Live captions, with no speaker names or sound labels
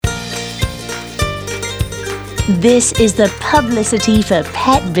This is the Publicity for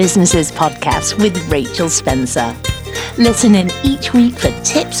Pet Businesses podcast with Rachel Spencer. Listen in each week for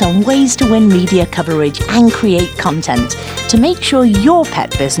tips on ways to win media coverage and create content to make sure your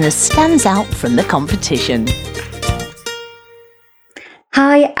pet business stands out from the competition.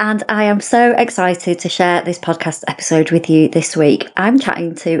 Hi, and I am so excited to share this podcast episode with you this week. I'm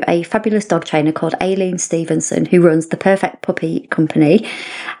chatting to a fabulous dog trainer called Aileen Stevenson, who runs the Perfect Puppy Company.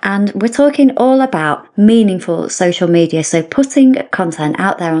 And we're talking all about meaningful social media. So putting content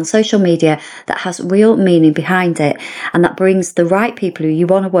out there on social media that has real meaning behind it and that brings the right people who you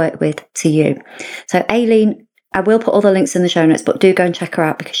want to work with to you. So Aileen, I will put all the links in the show notes, but do go and check her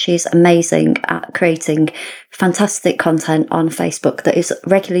out because she's amazing at creating fantastic content on Facebook that is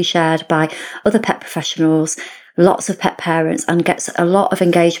regularly shared by other pet professionals, lots of pet parents, and gets a lot of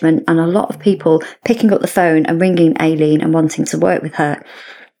engagement and a lot of people picking up the phone and ringing Aileen and wanting to work with her.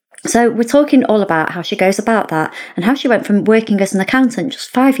 So we're talking all about how she goes about that and how she went from working as an accountant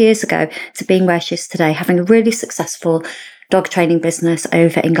just 5 years ago to being where she is today, having a really successful dog training business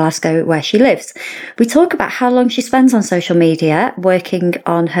over in Glasgow where she lives. We talk about how long she spends on social media working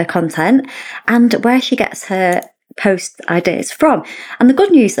on her content and where she gets her post ideas from. And the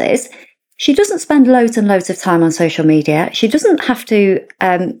good news is she doesn't spend loads and loads of time on social media. She doesn't have to,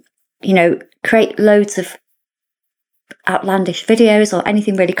 create loads of outlandish videos or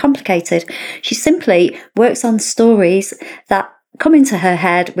anything really complicated. She simply works on stories that come into her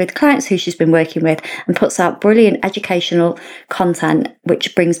head with clients who she's been working with and puts out brilliant educational content,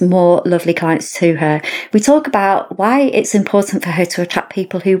 which brings more lovely clients to her. We talk about why it's important for her to attract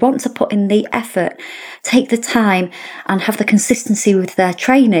people who want to put in the effort, take the time and have the consistency with their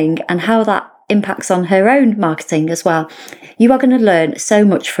training and how that impacts on her own marketing as well. You are going to learn so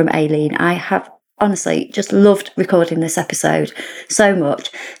much from Aileen. I have honestly just loved recording this episode so much.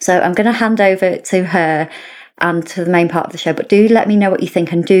 So I'm going to hand over to her and to the main part of the show, but do let me know what you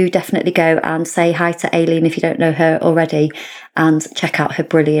think and do definitely go and say hi to Aileen if you don't know her already and check out her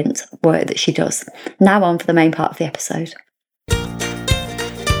brilliant work that she does. Now on for the main part of the episode.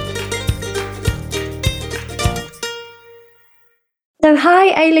 So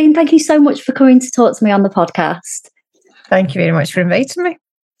hi Aileen, thank you so much for coming to talk to me on the podcast. Thank you very much for inviting me.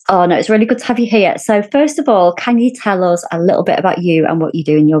 Oh no, it's really good to have you here. So first of all, can you tell us a little bit about you and what you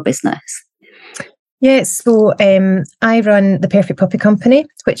do in your business? Yes, so I run the Perfect Puppy Company,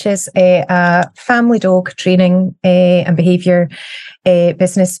 which is a family dog training and behaviour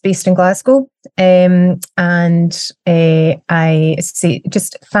business based in Glasgow. And I say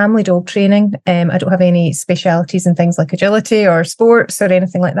just family dog training. I don't have any specialities in things like agility or sports or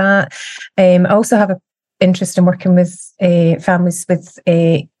anything like that. I also have an interest in working with families with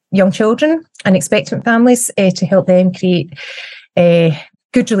young children and expectant families to help them create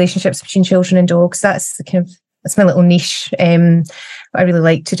good relationships between children and dogs. That's my little niche. What I really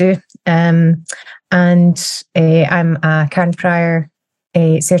like to do. And I'm a Karen Pryor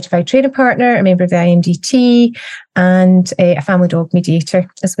certified training partner, a member of the IMDT, and a family dog mediator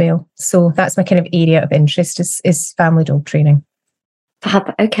as well. So that's my kind of area of interest is family dog training.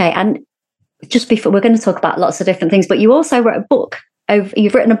 Fab. Okay, and just before we're going to talk about lots of different things, but you also wrote a book.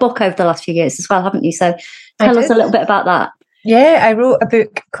 You've written a book over the last few years as well, haven't you? So tell us a little bit about that. Yeah, I wrote a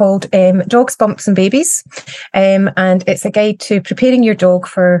book called Dogs, Bumps and Babies, and it's a guide to preparing your dog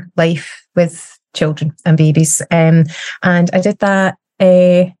for life with children and babies. And I did that,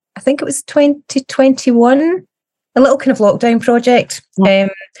 I think it was 2021, a little kind of lockdown project.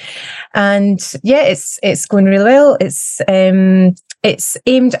 And yeah, it's going really well. It's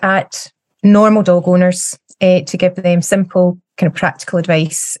aimed at normal dog owners to give them simple kind of practical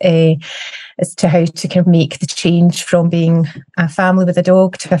advice as to how to kind of make the change from being a family with a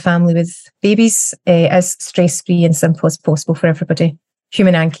dog to a family with babies as stress-free and simple as possible for everybody,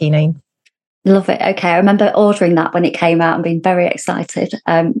 human and canine. Love it. Okay, I remember ordering that when it came out and being very excited.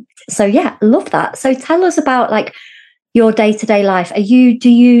 So yeah, love that. So tell us about like your day-to-day life. Do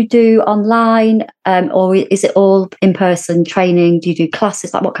you do online or is it all in-person training? Do you do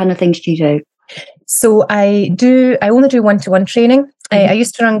classes? Like what kind of things do you do? So I only do one-to-one training. I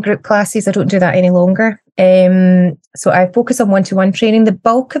used to run group classes. I don't do that any longer. So I focus on one-to-one training. The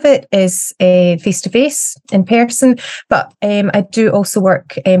bulk of it is face-to-face in person, but I do also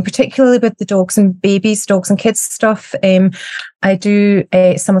work particularly with the dogs and kids stuff. I do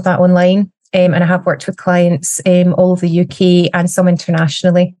some of that online and I have worked with clients all over the UK and some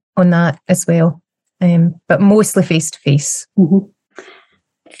internationally on that as well, but mostly face-to-face. Mm-hmm.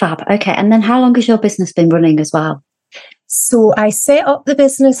 Fab. Okay. And then how long has your business been running as well? So I set up the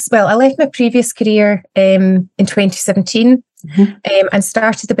business, I left my previous career in 2017 and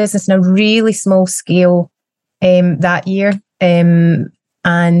started the business in a really small scale that year. And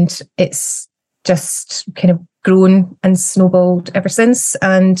it's just kind of grown and snowballed ever since.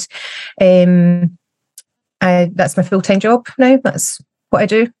 And that's my full-time job now. That's what I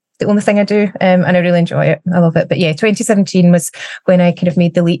do. The only thing I do. And I really enjoy it. I love it. But yeah, 2017 was when I kind of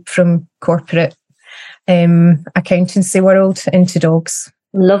made the leap from corporate accountancy world into dogs.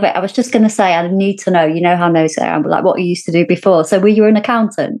 Love it. I was just going to say, I need to know, you know how nosy I am, like what you used to do before. So were you an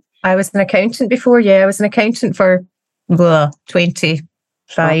accountant? I was an accountant before. Yeah, I was an accountant for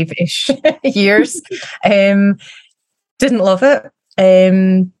 25-ish years. Didn't love it.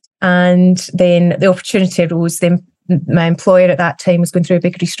 And then the opportunity arose. Then my employer at that time was going through a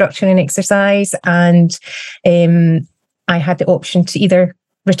big restructuring exercise, and I had the option to either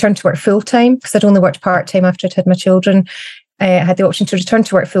return to work full-time, because I'd only worked part-time after I'd had my children. I had the option to return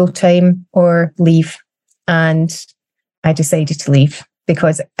to work full-time or leave. And I decided to leave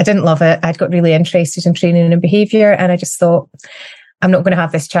because I didn't love it. I'd got really interested in training and behaviour, and I just thought, I'm not going to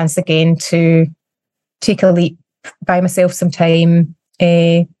have this chance again to take a leap, buy myself some time,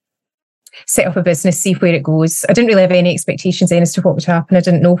 set up a business, see where it goes. I didn't really have any expectations then as to what would happen. I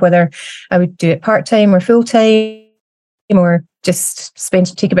didn't know whether I would do it part-time or full-time, or just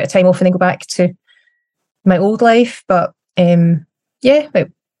take a bit of time off and then go back to my old life. But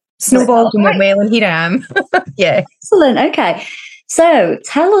it snowballed and went well, and here I am. Yeah. Excellent. Okay. So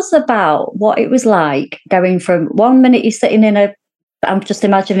tell us about what it was like going from 1 minute you're sitting in I'm just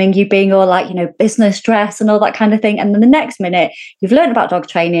imagining you being all like, business dress and all that kind of thing. And then the next minute you've learned about dog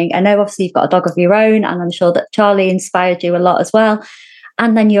training. I know obviously you've got a dog of your own, and I'm sure that Charlie inspired you a lot as well.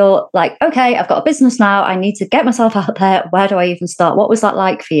 And then you're like, okay, I've got a business now. I need to get myself out there. Where do I even start? What was that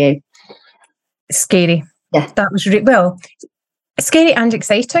like for you? Scary. Yeah. That was scary and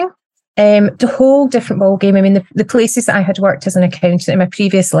exciting. The whole different ballgame. I mean, the places that I had worked as an accountant in my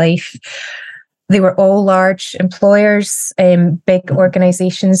previous life, they were all large employers, big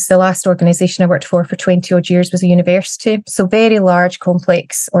organisations. The last organisation I worked for 20 odd years was a university. So very large,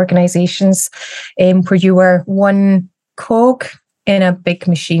 complex organisations where you were one cog in a big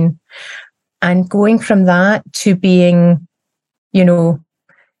machine. And going from that to being,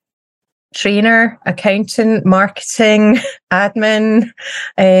 trainer, accountant, marketing, admin,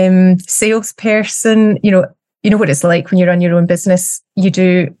 salesperson, you know what it's like when you run your own business. You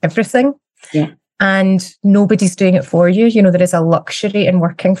do everything. Yeah. And nobody's doing it for you. There is a luxury in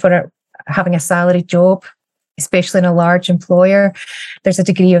working for having a salaried job, especially in a large employer. There's a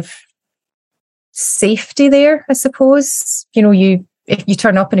degree of safety there, I suppose. If you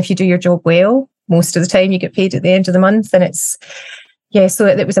turn up and if you do your job well, most of the time you get paid at the end of the month. And so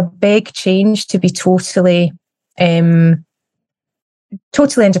it was a big change to be totally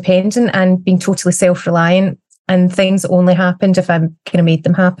independent and being totally self-reliant. And things only happened if I kind of made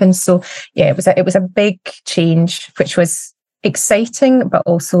them happen. So yeah, it was a big change, which was exciting, but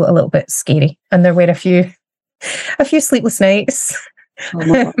also a little bit scary. And there were a few sleepless nights,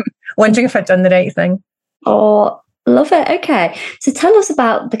 wondering if I'd done the right thing. Oh, love it. Okay. So tell us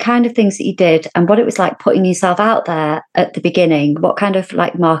about the kind of things that you did and what it was like putting yourself out there at the beginning. What kind of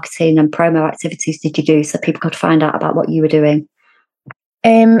like marketing and promo activities did you do so people could find out about what you were doing?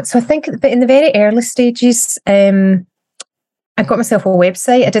 So I think in the very early stages, I got myself a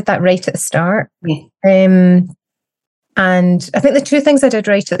website. I did that right at the start. Yeah. And I think the two things I did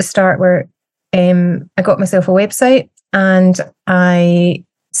right at the start were I got myself a website and I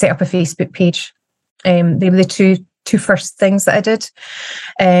set up a Facebook page. They were the two first things that I did.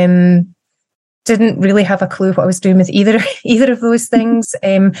 Didn't really have a clue what I was doing with either of those things.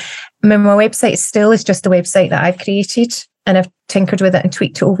 My website still is just a website that I've created. And I've tinkered with it and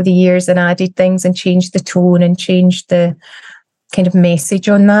tweaked it over the years and added things and changed the tone and changed the kind of message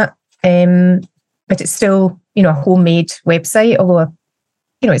on that. But it's still, a homemade website, although,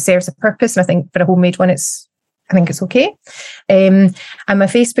 it serves a purpose. And I think for a homemade one, I think it's okay. And my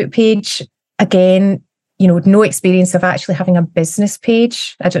Facebook page, again, no experience of actually having a business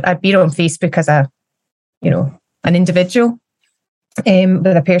page. I'd been on Facebook as an individual.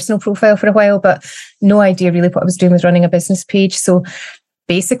 With a personal profile for a while, but no idea really what I was doing with running a business page. So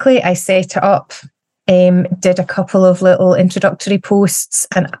basically I set it up, did a couple of little introductory posts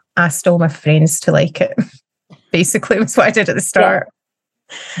and asked all my friends to like it. Basically was what I did at the start.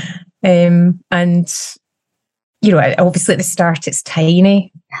 Yeah. And obviously at the start it's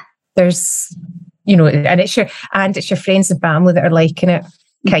tiny. There's and it's your friends and family that are liking it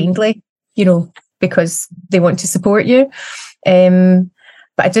kindly, because they want to support you.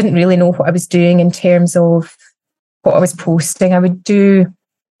 But I didn't really know what I was doing in terms of what I was posting. I would do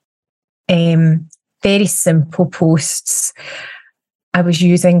very simple posts I was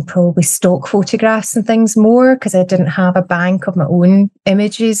using probably stock photographs and things more because I didn't have a bank of my own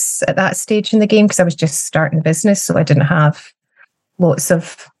images at that stage in the game, because I was just starting the business. So I didn't have lots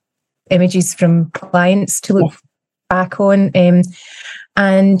of images from clients to look back on. And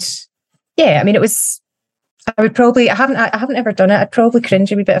yeah, I mean, it was, I haven't ever done it. I'd probably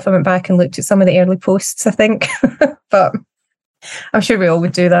cringe a wee bit if I went back and looked at some of the early posts, I think. But I'm sure we all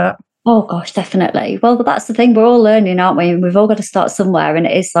would do that. Oh gosh, definitely. Well, that's the thing. We're all learning, aren't we? And we've all got to start somewhere. And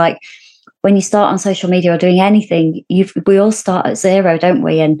it is like when you start on social media or doing anything, we all start at zero, don't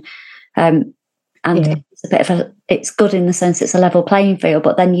we? And it's a bit of it's good in the sense it's a level playing field.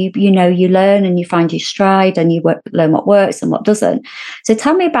 But then you learn and you find your stride and you learn what works and what doesn't. So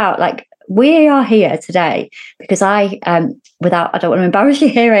tell me about, like, we are here today because I don't want to embarrass you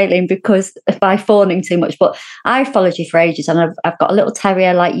here, Aileen, because by fawning too much, but I followed you for ages, and I've got a little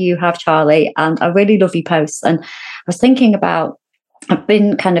terrier like you have, Charlie, and I really love your posts. And I was thinking about, I've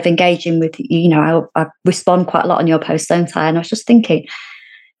been kind of engaging with, I respond quite a lot on your posts, don't I? And I was just thinking,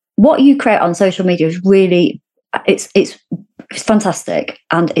 what you create on social media is really, it's fantastic.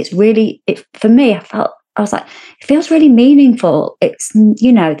 And it's really, for me, I was like, it feels really meaningful. It's,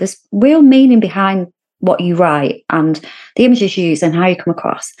 there's real meaning behind what you write and the images you use and how you come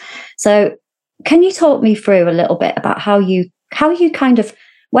across. So can you talk me through a little bit about how you kind of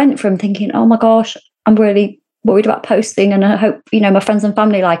went from thinking, oh my gosh, I'm really worried about posting and I hope, my friends and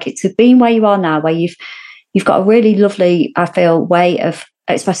family like it, to being where you are now, where you've got a really lovely, I feel, way of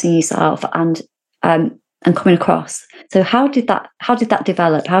expressing yourself and coming across. So how did that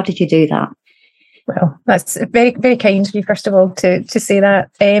develop? How did you do that? Well, that's very, very kind of you, first of all, to say that.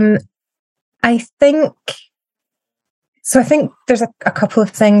 I think there's a couple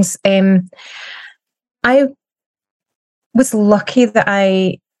of things. I was lucky that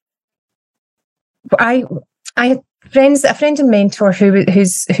I had a friend and mentor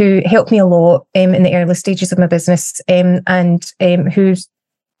who helped me a lot in the early stages of my business, and who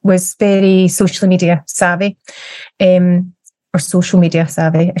was very social media savvy, or social media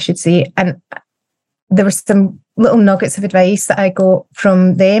savvy, I should say. And there were some little nuggets of advice that I got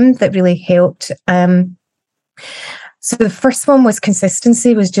from them that really helped. So the first one was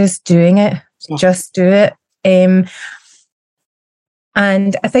consistency, was just doing it, just do it. And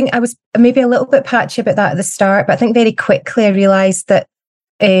I think I was maybe a little bit patchy about that at the start, but I think very quickly I realised that,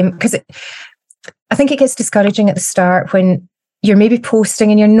 because I think it gets discouraging at the start when you're maybe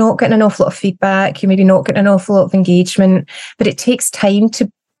posting and you're not getting an awful lot of feedback, you're maybe not getting an awful lot of engagement, but it takes time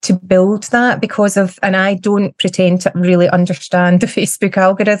to build that because of, and I don't pretend to really understand the Facebook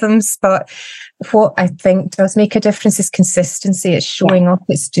algorithms, but what I think does make a difference is consistency. It's showing up,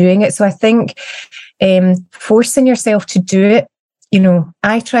 it's doing it. So I think forcing yourself to do it,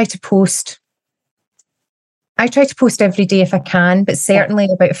 I try to post every day if I can, but certainly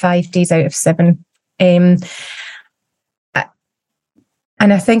about 5 days out of 7. And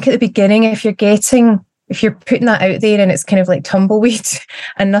I think at the beginning, if you're putting that out there and it's kind of like tumbleweed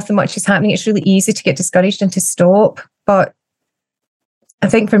and nothing much is happening, it's really easy to get discouraged and to stop. But I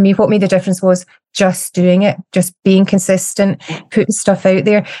think for me, what made the difference was just doing it, just being consistent, putting stuff out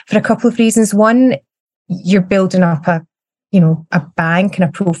there for a couple of reasons. One, you're building up a bank and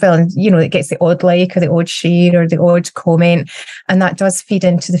a profile, and, it gets the odd like or the odd share or the odd comment. And that does feed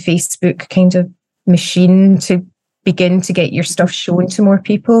into the Facebook kind of machine to begin to get your stuff shown to more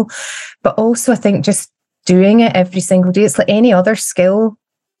people. But also I think just doing it every single day, it's like any other skill,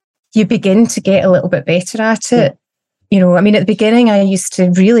 you begin to get a little bit better at it. At the beginning I used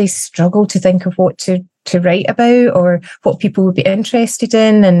to really struggle to think of what to write about or what people would be interested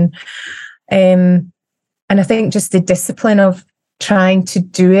in. And I think just the discipline of trying to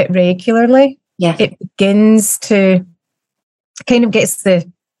do it regularly, it begins to kind of gets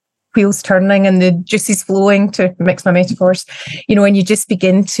the wheels turning and the juices flowing, to mix my metaphors, and you just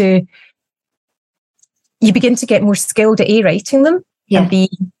begin to get more skilled at writing them and be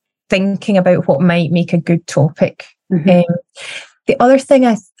thinking about what might make a good topic. Mm-hmm. The other thing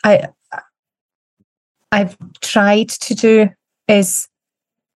I've tried to do is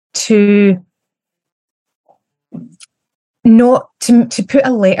to not to put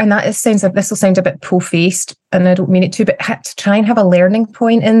a letter, and this will sound a bit po-faced, and I don't mean it to, but to try and have a learning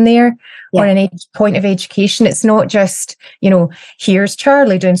point in there or an point of education. It's not just, here's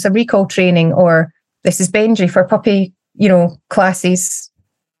Charlie doing some recall training, or this is Benji for puppy, classes.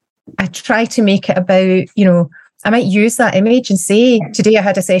 I try to make it about, I might use that image and say, today I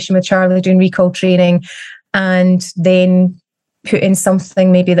had a session with Charlie doing recall training, and then put in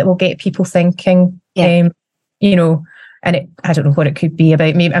something maybe that will get people thinking, and I don't know what it could be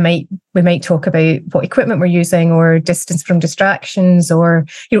about. Maybe we might talk about what equipment we're using, or distance from distractions, or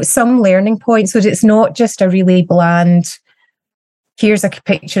some learning points. So it's not just a really bland, here's a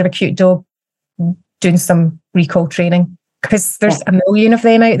picture of a cute dog doing some recall training, because there's a million of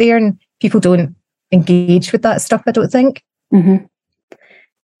them out there and people don't engage with that stuff, I don't think. Mm-hmm.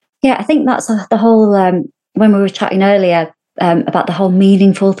 Yeah, I think that's the whole, when we were chatting earlier about the whole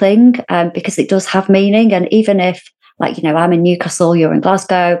meaningful thing, because it does have meaning. And even if, like, I'm in Newcastle, you're in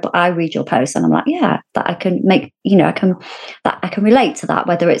Glasgow, but I read your post and I'm like, yeah, that I can make, I can relate to that,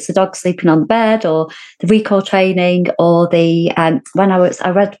 whether it's the dog sleeping on the bed or the recall training, or the, I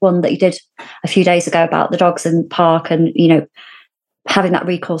read one that you did a few days ago about the dogs in the park and, having that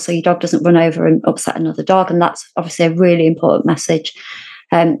recall so your dog doesn't run over and upset another dog. And that's obviously a really important message.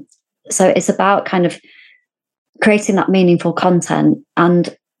 So it's about kind of creating that meaningful content.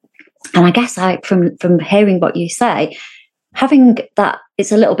 And I guess from hearing what you say, having that,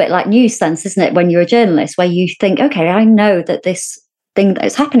 it's a little bit like news sense, isn't it? When you're a journalist, where you think, okay, I know that this thing that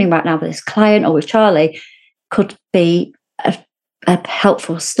is happening right now with this client or with Charlie could be a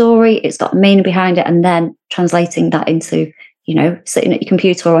helpful story. It's got meaning behind it. And then translating that into, sitting at your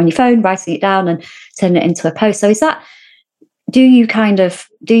computer or on your phone, writing it down and turning it into a post. So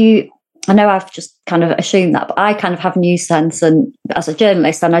I know I've just kind of assumed that, but I kind of have news sense, and as a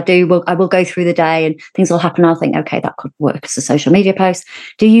journalist, and I will go through the day and things will happen. I'll think, okay, that could work as a social media post.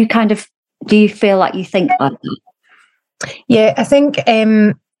 Do you feel like you think like that? Yeah, I think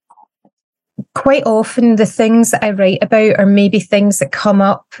quite often the things that I write about are maybe things that come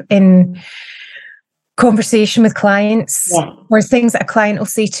up in conversation with clients, or things that a client will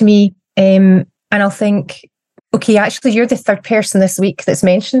say to me, and I'll think, okay, actually, you're the third person this week that's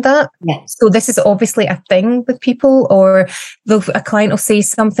mentioned that. Yes. So this is obviously a thing with people, or a client will say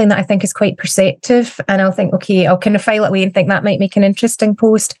something that I think is quite perceptive, and I'll think, okay, I'll kind of file it away and think that might make an interesting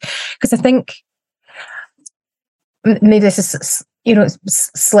post. Because I think maybe this is,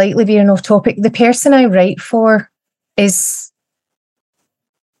 slightly veering off topic. The person I write for is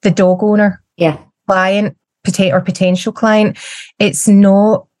the dog owner, client, or potential client. It's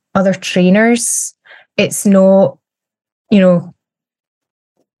not other trainers. It's not, because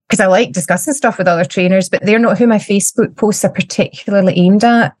I like discussing stuff with other trainers, but they're not who my Facebook posts are particularly aimed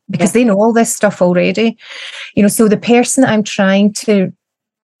at, because they know all this stuff already. So the person that I'm trying to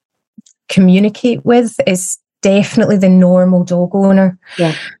communicate with is definitely the normal dog owner.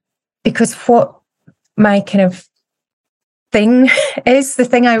 Yeah. Because what my kind of thing is, the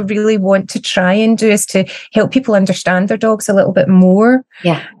thing I really want to try and do is to help people understand their dogs a little bit more.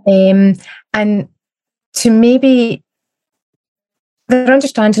 Yeah. And to maybe their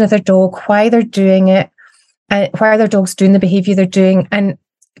understanding of their dog, why they're doing it, why their dog's doing the behaviour they're doing, and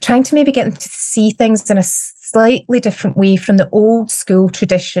trying to maybe get them to see things in a slightly different way from the old school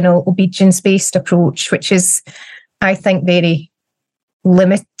traditional obedience-based approach, which is, I think, very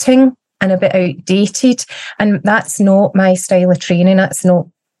limiting and a bit outdated. And that's not my style of training. That's not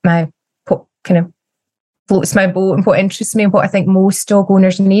what kind of floats my boat and what interests me and what I think most dog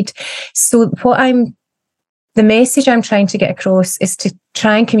owners need. So the message I'm trying to get across is to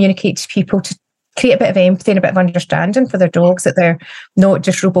try and communicate to people, to create a bit of empathy and a bit of understanding for their dogs, that they're not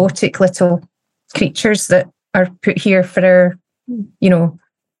just robotic little creatures that are put here for their,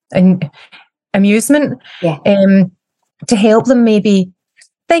 amusement. Yeah. To help them maybe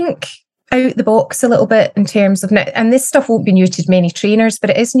think out the box a little bit in terms of, and this stuff won't be new to many trainers, but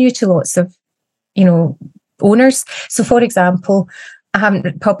it is new to lots of, owners. So, for example, I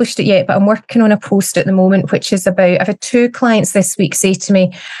haven't published it yet, but I'm working on a post at the moment, which is about, I've had 2 clients this week say to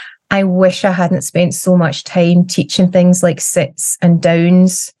me, I wish I hadn't spent so much time teaching things like sits and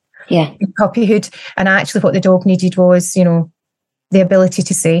downs in puppyhood. And actually what the dog needed was, the ability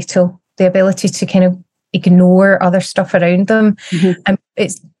to settle, the ability to kind of ignore other stuff around them. Mm-hmm. And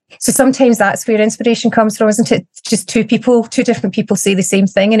so sometimes that's where inspiration comes from, isn't it? Just 2 different people say the same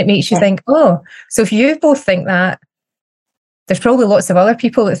thing, and it makes you think, oh, so if you both think that, there's probably lots of other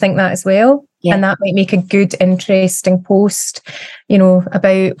people that think that as well. Yeah. And that might make a good, interesting post,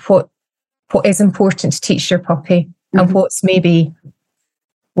 about what is important to teach your puppy, mm-hmm. and what's maybe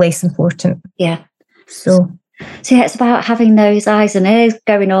less important. Yeah. So yeah, it's about having those eyes and ears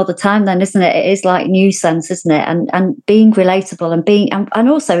going all the time then, isn't it? It is like news sense, isn't it? And being relatable and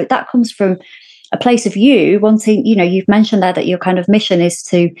also that comes from a place of you wanting, you've mentioned there that your kind of mission is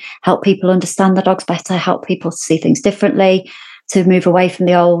to help people understand the dogs better, help people see things differently, to move away from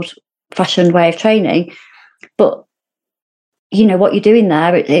the old fashioned way of training. But what you're doing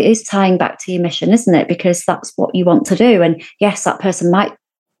there, it is tying back to your mission, isn't it? Because that's what you want to do. And yes, that person might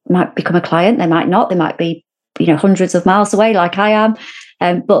become a client, they might not, they might be hundreds of miles away like I am.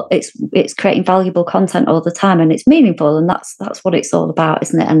 But it's creating valuable content all the time, and it's meaningful, and that's what it's all about,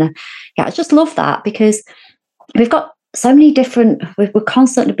 isn't it? And I just love that, because we've got so many different. We're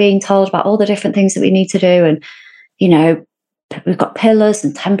constantly being told about all the different things that we need to do, and we've got pillars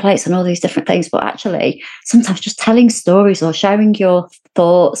and templates and all these different things. But actually, sometimes just telling stories or sharing your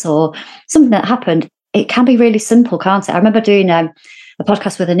thoughts or something that happened, it can be really simple, can't it? I remember doing a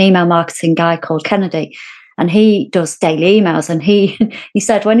podcast with an email marketing guy called Kennedy. And he does daily emails, and he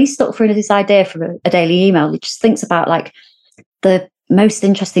said when he's stuck through this idea for a daily email, he just thinks about like the most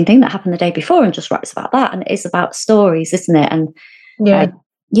interesting thing that happened the day before and just writes about that. And it is about stories, isn't it? And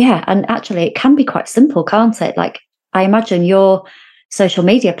and actually it can be quite simple, can't it? Like, I imagine your social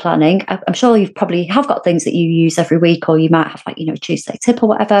media planning, I'm sure you've probably have got things that you use every week, or you might have like, a Tuesday tip or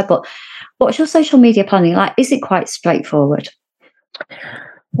whatever, but what's your social media planning like? Is it quite straightforward?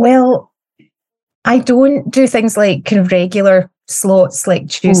 Well, I don't do things like kind of regular slots like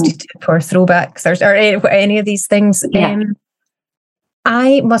Tuesday tip or throwbacks or any of these things. Yeah.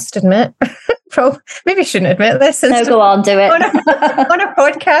 I must admit, maybe I shouldn't admit this. No, go on, do it. on a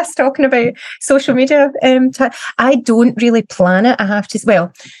podcast talking about social media, I don't really plan it. I have to.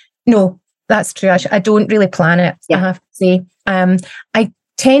 Well, no, that's true. I don't really plan it. Yeah. I have to say. I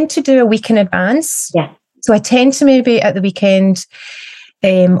tend to do a week in advance. Yeah. So I tend to maybe at the weekend.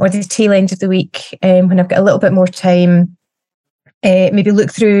 Or the tail end of the week, when I've got a little bit more time, maybe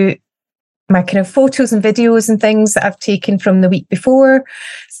look through my kind of photos and videos and things that I've taken from the week before,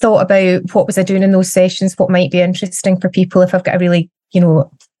 thought about what was I doing in those sessions, what might be interesting for people. If I've got a really,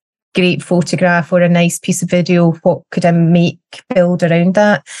 great photograph or a nice piece of video, what could I build around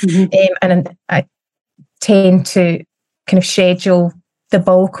that? Mm-hmm. And I tend to kind of schedule the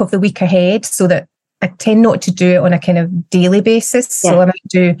bulk of the week ahead so that I tend not to do it on a kind of daily basis. Yeah. So I might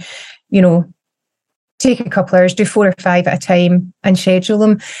do, take a couple hours, do 4 or 5 at a time and schedule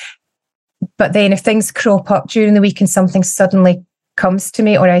them. But then if things crop up during the week and something suddenly comes to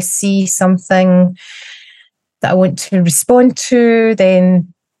me, or I see something that I want to respond to,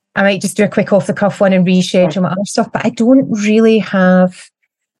 then I might just do a quick off the cuff one and reschedule my other stuff. But I don't really have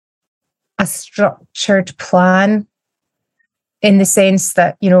a structured plan, in the sense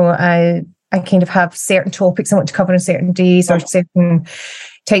that, I kind of have certain topics I want to cover on certain days or certain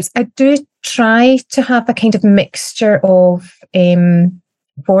types. I do try to have a kind of mixture of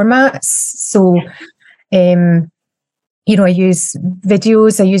formats. So, I use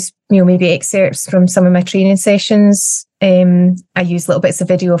videos, I use, maybe excerpts from some of my training sessions. I use little bits of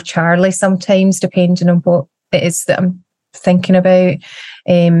video of Charlie sometimes, depending on what it is that I'm thinking about.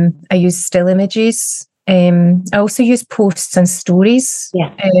 I use still images. I also use posts and stories,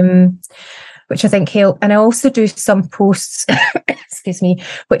 which I think help. And I also do some posts, excuse me,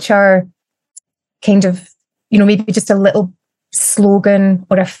 which are kind of, maybe just a little slogan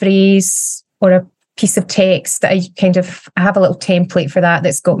or a phrase or a piece of text that I have a little template for that,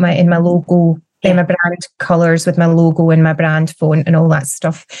 that's got my logo, my brand colours with my logo and my brand font and all that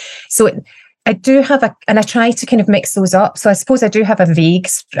stuff. So I do have and I try to kind of mix those up. So I suppose I do have a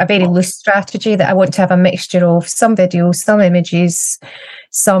very loose strategy that I want to have a mixture of some videos, some images,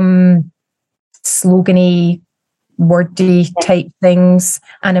 some slogan-y, wordy type things,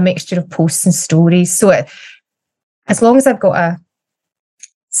 and a mixture of posts and stories. So as long as I've got a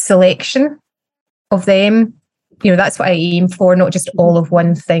selection of them, that's what I aim for, not just all of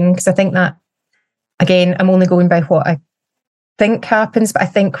one thing. Because I think that, again, I'm only going by what I think happens, but I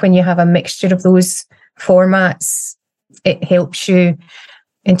think when you have a mixture of those formats, it helps you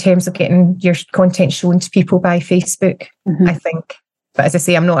in terms of getting your content shown to people by Facebook, I think. But as I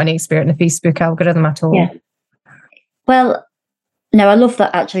say, I'm not an expert in the Facebook algorithm at all. Yeah. Well, no, I love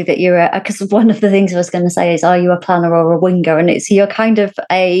that actually, that you're because one of the things I was going to say is, are you a planner or a winger? And it's, you're kind of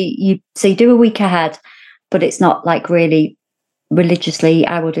you do a week ahead, but it's not like really religiously,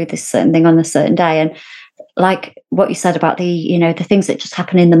 I will do this certain thing on a certain day. And like what you said about the things that just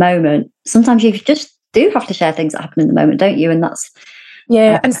happen in the moment, sometimes you just do have to share things that happen in the moment, don't you? And that's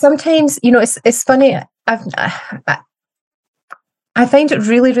and sometimes it's funny, I find it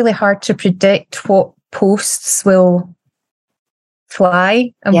really, really hard to predict what posts will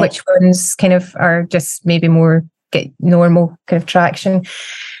fly and which ones kind of are just maybe more get normal kind of traction.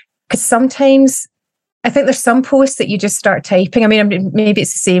 Because sometimes I think there's some posts that you just start typing. I mean, maybe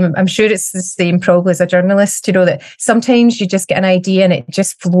it's the same. I'm sure it's the same probably as a journalist, that sometimes you just get an idea and it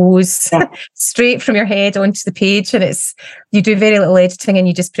just flows straight from your head onto the page, and you do very little editing and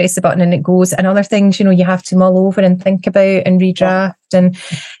you just press the button and it goes. And other things, you have to mull over and think about and redraft.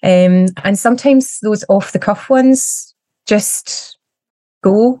 And sometimes those off the cuff ones just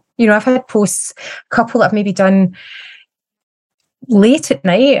go. You know, I've had posts, a couple that I've maybe done late at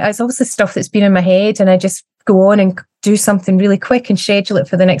night. It's obviously stuff that's been in my head, and I just go on and do something really quick and schedule it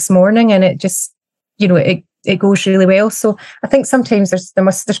for the next morning, and it just, you know, it goes really well. So I think sometimes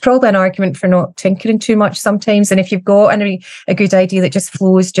there's probably an argument for not tinkering too much sometimes. And if you've got a good idea that just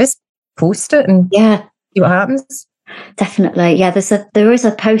flows, just post it and see what happens. Definitely. Yeah, there is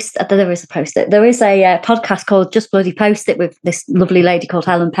a podcast called Just Bloody Post It with this lovely lady called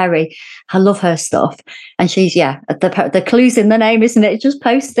Helen Perry. I love her stuff. And she's, the clue's in the name, isn't it? Just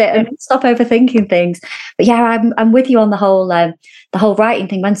post it and stop overthinking things. But yeah, I'm with you on the whole writing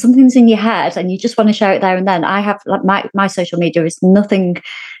thing. When something's in your head and you just want to share it there and then, I have, like, my social media is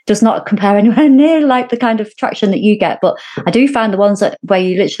does not compare anywhere near like the kind of traction that you get. But I do find the ones where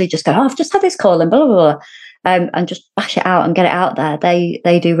you literally just go, I've just had this call and blah, blah, blah. And just bash it out and get it out there.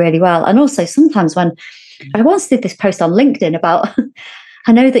 They do really well. And also sometimes when I once did this post on LinkedIn about,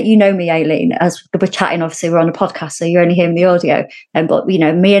 I know that you know me, Aileen, as we're chatting, obviously we're on a podcast, so you're only hearing the audio. But, you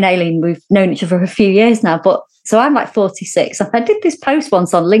know, me and Aileen, we've known each other for a few years now. But so I'm like 46. And I did this post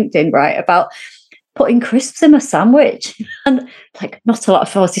once on LinkedIn, right, about putting crisps in a sandwich. And like, not a lot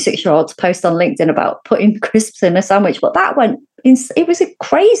of 46-year-olds post on LinkedIn about putting crisps in a sandwich, but that went, it was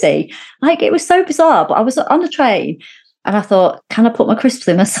crazy. Like, it was so bizarre. But I was on the train and I thought, can I put my crisps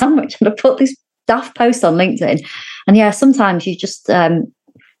in my sandwich? And I put this daft post on LinkedIn. And yeah, sometimes you just, and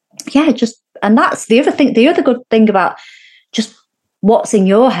that's the other thing. The other good thing about just what's in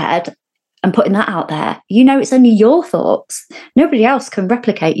your head and putting that out there, you know, it's only your thoughts. Nobody else can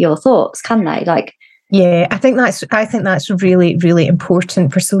replicate your thoughts, can they? Like, yeah, I think that's really, really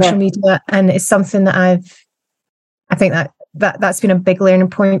important for social media, and it's something that I think that's been a big learning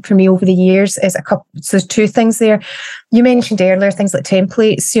point for me over the years. Is so there's two things there. You mentioned earlier things like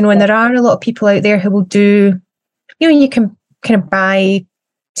templates, you know, and there are a lot of people out there who will do, you know, you can kind of buy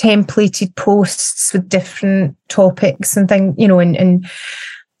templated posts with different topics and things, you know, and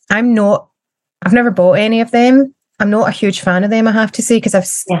I've never bought any of them. I'm not a huge fan of them, I have to say, because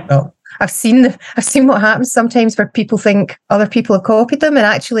I've seen what happens sometimes where people think other people have copied them, and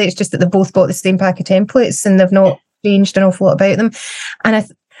actually it's just that they've both bought the same pack of templates and they've not changed an awful lot about them. And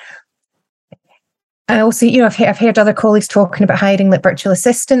I also, you know, I've heard other colleagues talking about hiring like virtual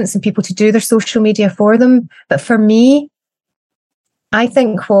assistants and people to do their social media for them. But for me, I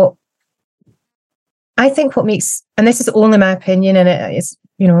think what makes, and this is only my opinion, and it is,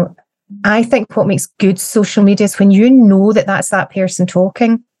 you know, I think what makes good social media is when you know that that's that person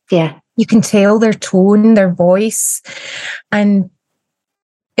talking. Yeah. You can tell their tone, their voice, and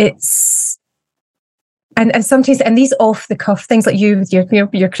it's, and sometimes, and these off the cuff things like you with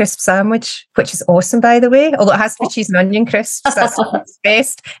your crisp sandwich, which is awesome, by the way, although it has to be cheese and onion crisps. That's the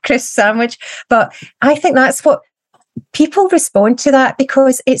best crisp sandwich. But I think that's what people respond to, that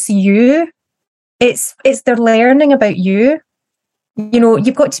because it's you. It's they're learning about you. You know,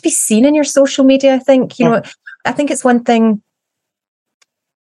 you've got to be seen in your social media, I think. You know, I think it's one thing.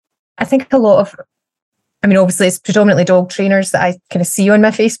 I think a lot of, I mean, obviously it's predominantly dog trainers that I kind of see on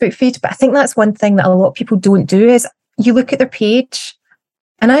my Facebook feed, but I think that's one thing that a lot of people don't do is you look at their page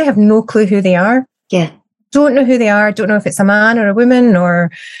and I have no clue who they are. Yeah. Don't know who they are. Don't know if it's a man or a woman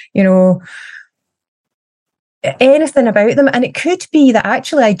or, you know, anything about them. And it could be that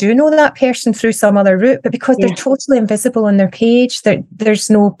actually I do know that person through some other route, but because they're totally invisible on their page, there's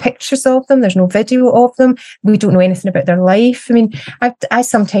no pictures of them, there's no video of them, we don't know anything about their life. I mean, I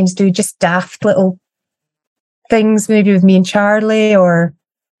sometimes do just daft little things, maybe with me and Charlie, or,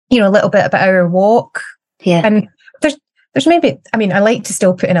 you know, a little bit about our walk. Yeah. And there's maybe, I mean, I like to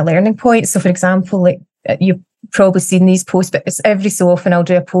still put in a learning point. So for example, like you've probably seen these posts, but it's every so often I'll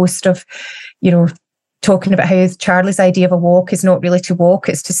do a post of, you know, talking about how Charlie's idea of a walk is not really to walk,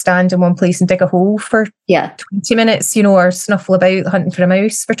 it's to stand in one place and dig a hole for 20 minutes, you know, or snuffle about hunting for a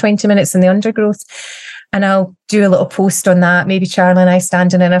mouse for 20 minutes in the undergrowth. And I'll do a little post on that, maybe Charlie and I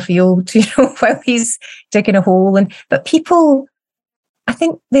standing in a field, you know, while he's digging a hole. But people, I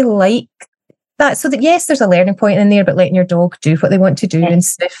think they like that. So that, yes, there's a learning point in there about letting your dog do what they want to do and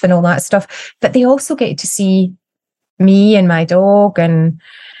sniff and all that stuff. But they also get to see me and my dog, and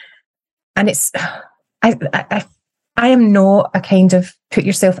it's, I am not a kind of put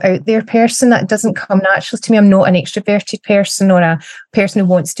yourself out there person. That doesn't come naturally to me. I'm not an extroverted person or a person who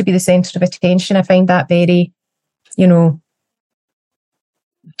wants to be the centre of attention. I find that very, you know,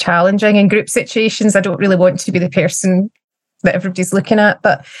 challenging in group situations. I don't really want to be the person that everybody's looking at.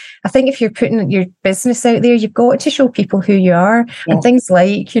 But I think if you're putting your business out there, you've got to show people who you are. And things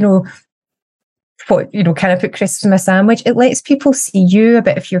like, you know, what, you know, can I put crisps in my sandwich? It lets people see you, a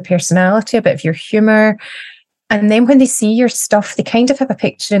bit of your personality, a bit of your humour. And then when they see your stuff, they kind of have a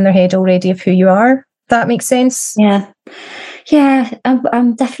picture in their head already of who you are. That makes sense? Yeah,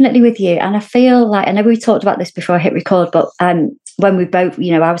 I'm definitely with you. And I feel like, I know we talked about this before I hit record, but when we both,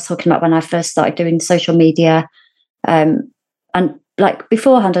 I was talking about when I first started doing social media, and like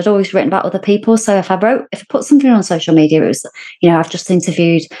beforehand, I'd always written about other people. So if I put something on social media, it was, I've just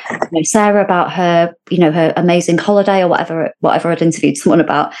interviewed Sarah about her, her amazing holiday or whatever I'd interviewed someone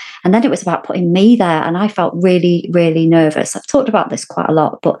about. And then it was about putting me there. And I felt really, really nervous. I've talked about this quite a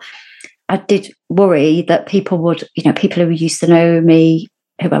lot, but I did worry that people would, people who used to know me,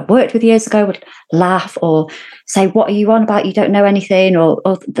 who I worked with years ago, would laugh or say, "What are you on about? You don't know anything," or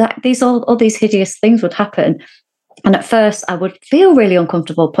that all these hideous things would happen. And at first, I would feel really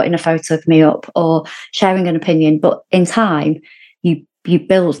uncomfortable putting a photo of me up or sharing an opinion. But in time, you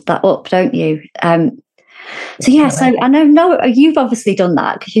build that up, don't you? So I know you've obviously done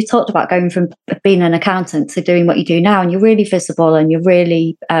that, because you talked about going from being an accountant to doing what you do now, and you're really visible and you're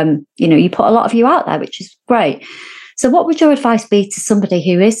really, you put a lot of you out there, which is great. So what would your advice be to somebody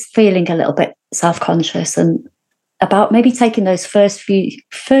who is feeling a little bit self-conscious and about maybe taking those first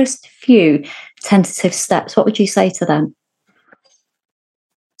few tentative steps? What would you say to them?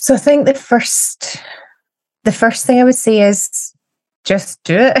 So I think the first thing I would say is just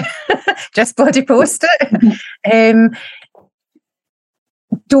do it. Just bloody post it.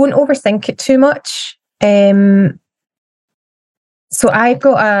 Don't overthink it too much. So I've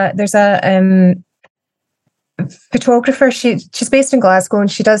got there's a photographer. She's based in Glasgow,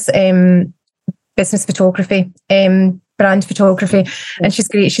 and she does business photography, brand photography, and she's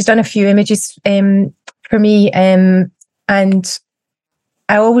great. She's done a few images for me, and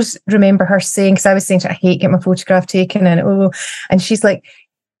I always remember her saying, because I was saying I hate getting my photograph taken, and she's like,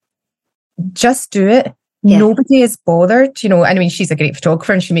 just do it. Yeah. Nobody is bothered, And I mean, she's a great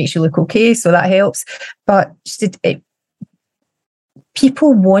photographer and she makes you look okay, so that helps. But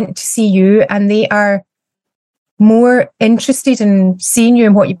people want to see you, and they are more interested in seeing you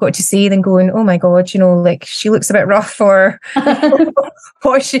and what you've got to say than going, "Oh my God, like she looks a bit rough," or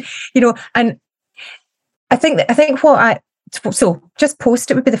what she, And I think so just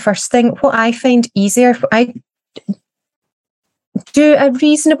post it would be the first thing. What I find easier, I do a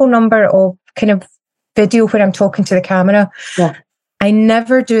reasonable number of kind of video where I'm talking to the camera. Yeah. I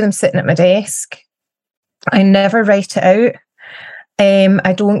never do them sitting at my desk. I never write it out.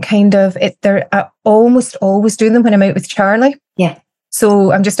 I don't I almost always do them when I'm out with Charlie. Yeah.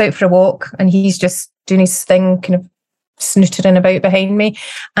 So I'm just out for a walk and he's just doing his thing, kind of snootering about behind me.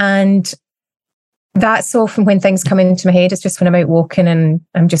 And that's often when things come into my head. It's just when I'm out walking and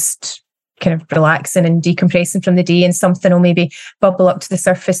I'm just kind of relaxing and decompressing from the day, and something will maybe bubble up to the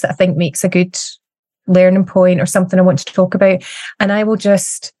surface that I think makes a good learning point or something I want to talk about. And I will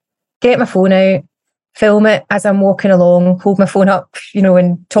just get my phone out, film it as I'm walking along, hold my phone up,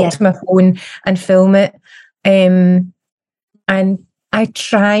 and talk to my phone and film it. And I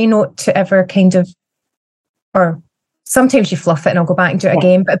try not to ever or sometimes you fluff it and I'll go back and do it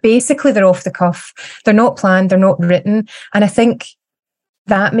again, but basically they're off the cuff. They're not planned, they're not written. And I think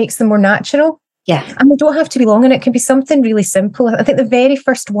that makes them more natural. Yeah. And they don't have to be long, and it can be something really simple. I think the very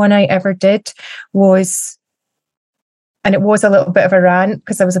first one I ever did was, and it was a little bit of a rant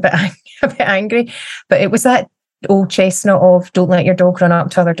because I was a bit angry, but it was that old chestnut of don't let your dog run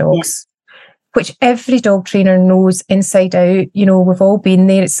up to other dogs, which every dog trainer knows inside out. We've all been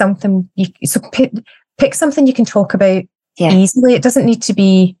there. It's something pick something you can talk about easily. It doesn't need to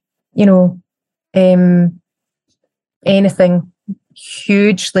be, anything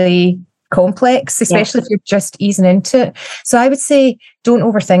hugely complex, especially if you're just easing into it. So I would say don't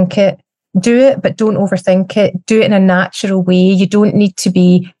overthink it. Do it, but don't overthink it. Do it in a natural way. You don't need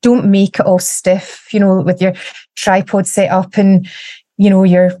to don't make it all stiff, with your tripod set up and,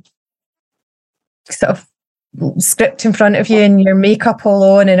 your sort of script in front of you and your makeup all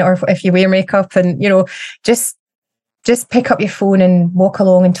on, or if you wear makeup, and, just pick up your phone and walk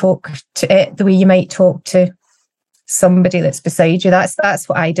along and talk to it the way you might talk to somebody that's beside you. That's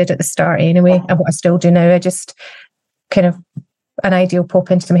what I did at the start anyway, and what I still do now. I just kind of, an idea will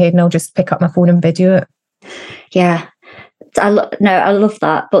pop into my head and I'll just pick up my phone and video it. Yeah, I love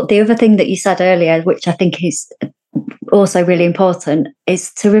that. But the other thing that you said earlier, which I think is also really important,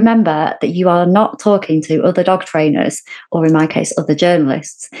 is to remember that you are not talking to other dog trainers, or in my case, other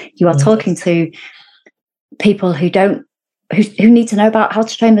journalists. You are talking to people who need to know about how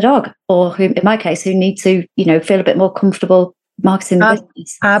to train the dog, or who, in my case, who need to, feel a bit more comfortable marketing the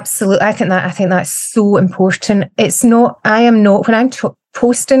business. Absolutely. I think that's so important. It's not, I am not, when I'm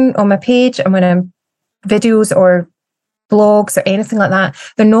posting on my page and when I'm videos or blogs or anything like that,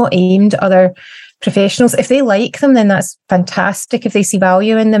 they're not aimed at other professionals. If they like them, then that's fantastic. If they see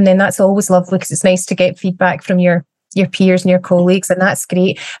value in them, then that's always lovely, because it's nice to get feedback from your peers and your colleagues, and that's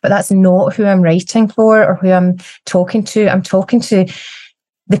great. But that's not who I'm writing for or who I'm talking to. I'm talking to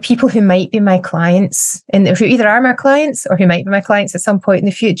the people who might be my clients, and who either are my clients or who might be my clients at some point in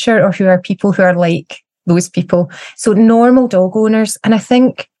the future, or who are people who are like those people. So normal dog owners. And I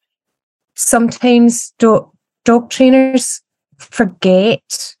think sometimes dog trainers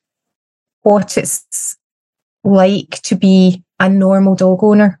forget what it's like to be a normal dog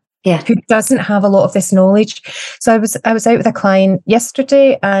owner. Yeah. Who doesn't have a lot of this knowledge. So I was out with a client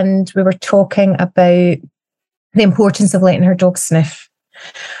yesterday, and we were talking about the importance of letting her dog sniff.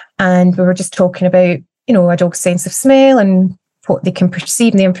 And we were just talking about, a dog's sense of smell and what they can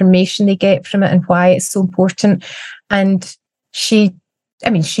perceive and the information they get from it and why it's so important. And she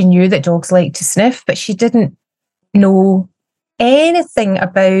knew that dogs like to sniff, but she didn't know anything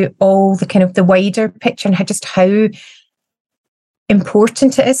about all the kind of the wider picture and how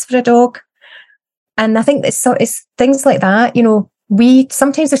important it is for a dog. And I think it's things like that,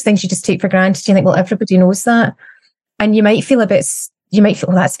 sometimes there's things you just take for granted. You think, well, everybody knows that. And you might feel, well,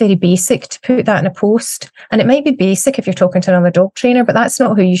 that's very basic to put that in a post. And it might be basic if you're talking to another dog trainer, but that's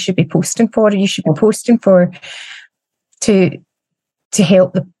not who you should be posting for. You should be posting for to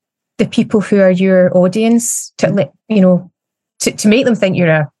help the people who are your audience, to make them think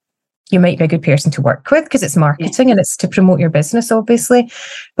you might be a good person to work with, because it's marketing and it's to promote your business, obviously,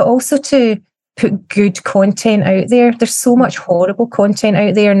 but also to put good content out there. There's so much horrible content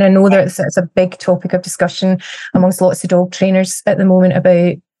out there. And I know that it's a big topic of discussion amongst lots of dog trainers at the moment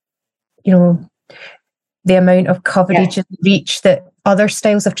about, the amount of coverage and reach that other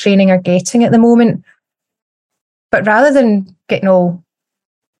styles of training are getting at the moment. But rather than getting all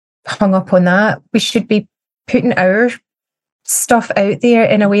hung up on that, we should be putting our stuff out there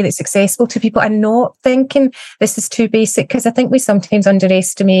in a way that's accessible to people and not thinking this is too basic, because I think we sometimes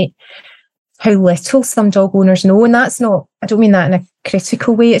underestimate how little some dog owners know. And that's not, I don't mean that in a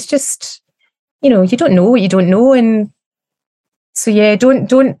critical way. It's just, you don't know what you don't know. And so, it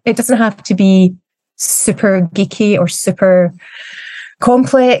doesn't have to be super geeky or super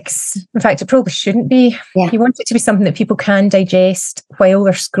complex. In fact, it probably shouldn't be. Yeah. You want it to be something that people can digest while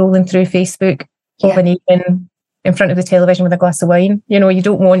they're scrolling through Facebook of an evening in front of the television with a glass of wine. They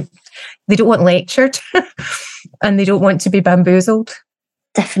don't want lectured and they don't want to be bamboozled.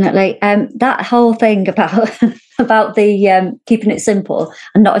 Definitely. That whole thing about the keeping it simple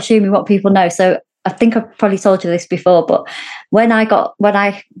and not assuming what people know. So I think I've probably told you this before, but when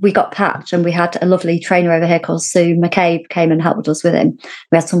we got patched, and we had a lovely trainer over here called Sue McCabe came and helped us with him.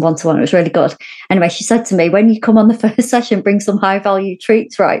 We had some one-to-one. It was really good. Anyway, she said to me, when you come on the first session, bring some high value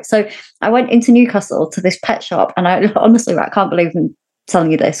treats, right? So I went into Newcastle to this pet shop, and I honestly, I can't believe I'm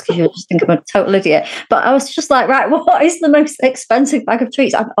telling you this because you'll just think I'm a total idiot. But I was just like, right, what is the most expensive bag of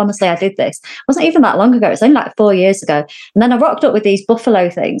treats? I did this. It wasn't even that long ago. It was only like 4 years ago. And then I rocked up with these buffalo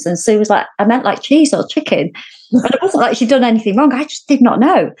things, and Sue was like, I meant like cheese or chicken. And it wasn't like she'd done anything wrong. I just did not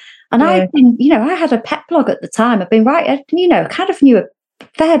know. And I've been, I had a pet blog at the time. I've been writing, kind of knew a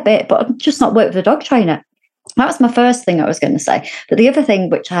fair bit, but I've just not worked with a dog trainer. That was my first thing I was going to say. But the other thing,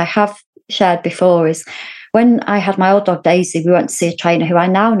 which I have shared before, is when I had my old dog Daisy, we went to see a trainer who I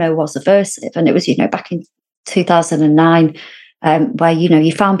now know was aversive. And it was, back in 2009, where,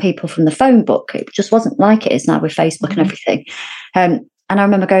 you found people from the phone book. It just wasn't like it is now with Facebook and everything. And I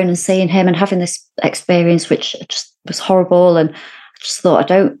remember going and seeing him and having this experience, which just was horrible. And I just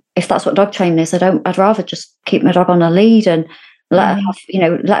thought, if that's what dog training is, I'd rather just keep my dog on a lead and let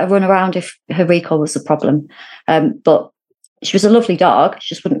her run around if her recall was a problem. But she was a lovely dog.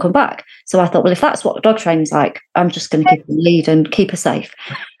 She just wouldn't come back. So I thought, well, if that's what dog training's like, I'm just going to keep her lead and keep her safe.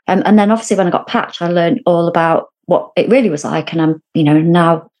 And then obviously when I got patched, I learned all about what it really was like. And I'm,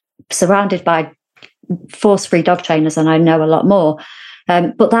 now surrounded by force-free dog trainers, and I know a lot more.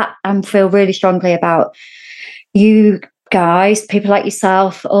 But that I feel really strongly about you guys, people like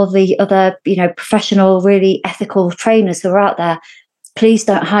yourself, all the other, professional, really ethical trainers who are out there. Please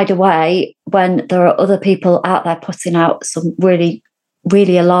don't hide away when there are other people out there putting out some really,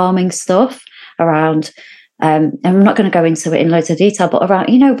 really alarming stuff around. And I'm not going to go into it in loads of detail, but around,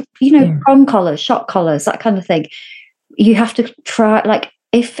 prong collars, shock collars, that kind of thing. You have to try, like,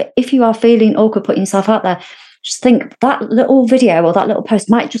 if you are feeling awkward putting yourself out there, just think that little video or that little post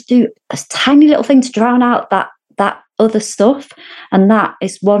might just do a tiny little thing to drown out that other stuff. And that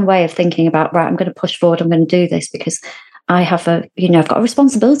is one way of thinking about, right, I'm going to push forward, I'm going to do this because I have I've got a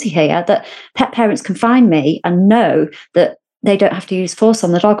responsibility here that pet parents can find me and know that they don't have to use force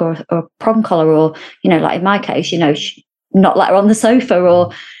on the dog or a prong collar or, like in my case, not let her on the sofa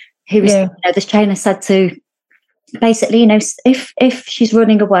or He was, this trainer said to basically, if she's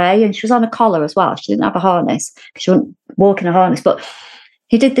running away, and she was on a collar as well, she didn't have a harness because she wouldn't walk in a harness, but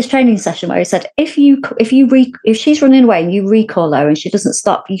he did this training session where he said, if she's running away and you recall her and she doesn't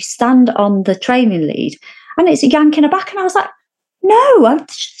stop, you stand on the training lead and it's yanking her back. And I was like, no,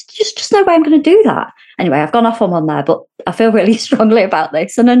 just no way I'm going to do that. Anyway, I've gone off on one there, but I feel really strongly about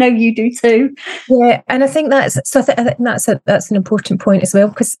this, and I know you do too. Yeah, and I think that's an important point as well,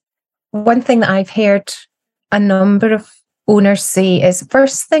 because one thing that I've heard a number of owners say is,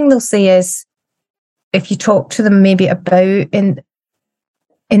 first thing they'll say is, if you talk to them maybe about in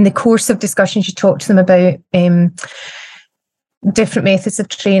the course of discussions, you talk to them about different methods of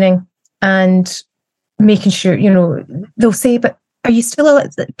training and making sure, they'll say, but are you still,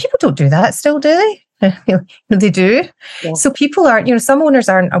 people don't do that still, do they? They do. Yeah. So people aren't, some owners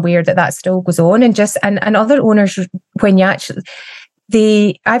aren't aware that still goes on, and other owners, when you actually,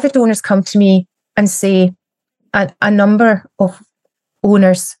 I've had owners come to me and say, a number of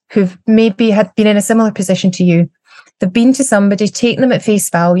owners who've maybe had been in a similar position to you, they've been to somebody, taken them at face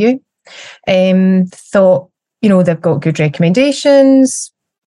value, thought, they've got good recommendations,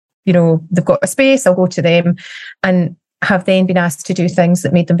 they've got a space, I'll go to them, and have then been asked to do things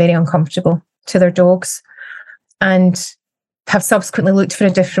that made them very uncomfortable to their dogs, and have subsequently looked for a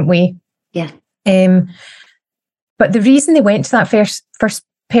different way. Yeah. But the reason they went to that first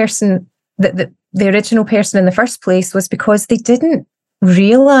person, the original person in the first place, was because they didn't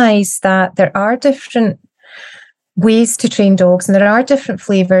realise that there are different ways to train dogs, and there are different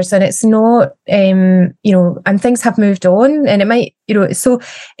flavours, and it's not, and things have moved on, and it might, so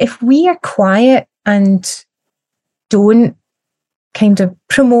if we are quiet and don't kind of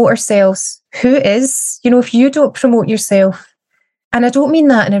promote ourselves, who is, if you don't promote yourself, and I don't mean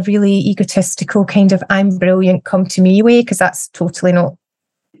that in a really egotistical kind of I'm brilliant, come to me way, because that's totally not,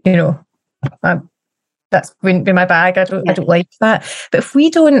 that wouldn't be my bag. I don't like that. But if we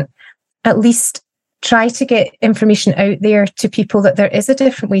don't at least try to get information out there to people that there is a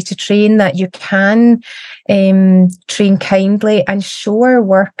different way to train, that you can train kindly and show our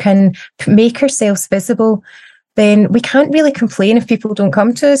work and make ourselves visible, then we can't really complain if people don't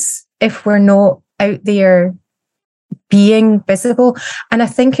come to us, if we're not out there being visible. And I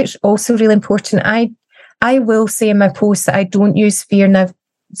think it's also really important. I will say in my posts that I don't use fear. Now,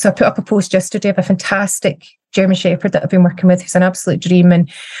 so I put up a post yesterday of a fantastic German Shepherd that I've been working with, who's an absolute dream, and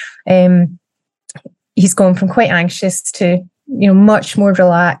he's gone from quite anxious to much more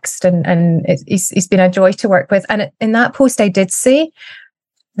relaxed, and he's been a joy to work with. And in that post I did say,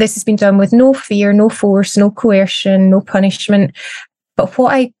 this has been done with no fear, no force, no coercion, no punishment. But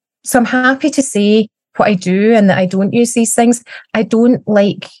so I'm happy to say what I do, and that I don't use these things. I don't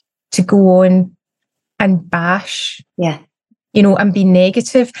like to go on and bash. Yeah. And be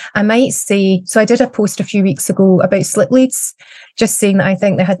negative. I might say, so I did a post a few weeks ago about slip leads, just saying that I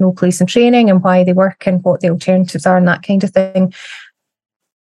think they had no place in training and why they work and what the alternatives are and that kind of thing,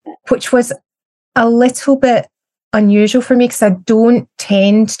 which was a little bit unusual for me, because I don't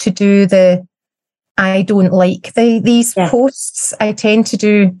tend to do I don't like these posts. I tend to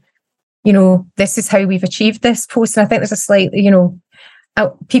do, this is how we've achieved this post. And I think there's a slight,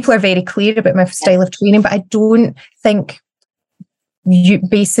 people are very clear about my style of training, but I don't think you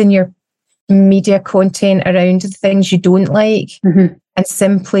basing your media content around the things you don't like and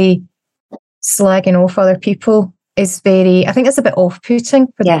simply slagging off other people is I think it's a bit off-putting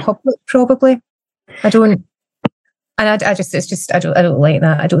for the public, probably. I don't like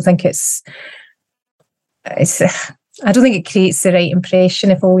that. I don't think I don't think it creates the right impression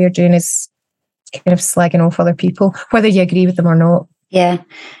if all you're doing is kind of slagging off other people, whether you agree with them or not. Yeah,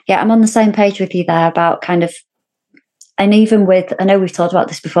 I'm on the same page with you there about kind of. And even with, I know we've talked about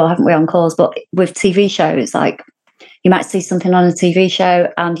this before, haven't we, on calls, but with TV shows, like you might see something on a TV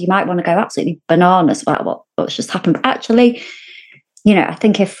show and you might want to go absolutely bananas about what's just happened. But actually, I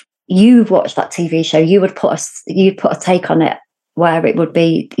think if you watched that TV show, you'd put a take on it where it would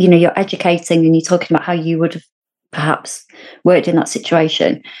be, you're educating and you're talking about how you would have perhaps worked in that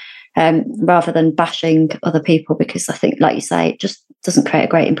situation, rather than bashing other people, because I think, like you say, it just doesn't create a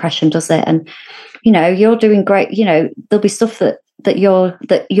great impression, does it? And you're doing great. There'll be stuff that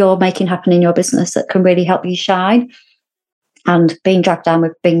you're making happen in your business that can really help you shine. And being dragged down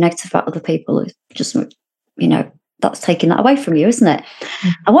with being negative about other people is just, that's taking that away from you, isn't it? Mm-hmm.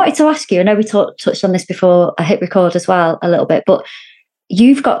 I wanted to ask you, I know we touched on this before I hit record as well a little bit, but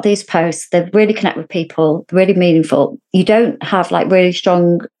you've got these posts, they really connect with people, they're really meaningful. You don't have like really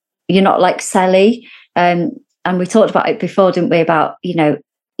strong, you're not like selly. And we talked about it before, didn't we, about, you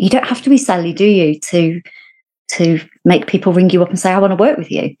don't have to be selly, do you, to to make people ring you up and say, I want to work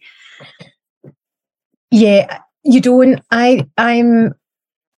with you? Yeah, you don't. I'm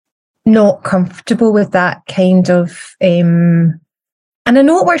not comfortable with that kind of, and I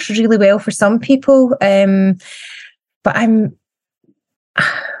know it works really well for some people, but I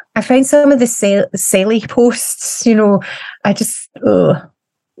find some of the silly posts, I just,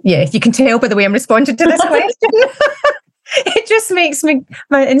 yeah, you can tell by the way I'm responding to this question. It just makes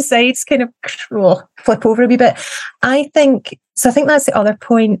my insides kind of flip over a wee bit. I think that's the other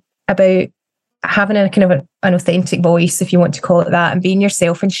point about having a kind of an authentic voice, if you want to call it that, and being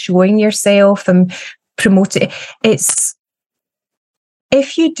yourself and showing yourself and promoting it. It's,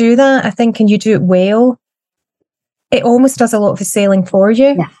 if you do that, I think, and you do it well, it almost does a lot of the selling for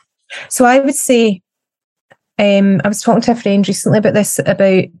you. Yeah. So I would say, I was talking to a friend recently about this,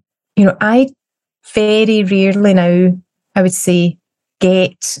 about, I very rarely now, I would say,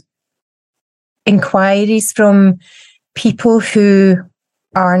 get inquiries from people who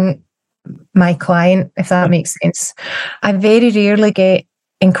aren't my client, if that makes sense. I very rarely get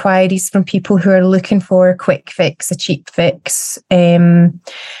inquiries from people who are looking for a quick fix, a cheap fix, the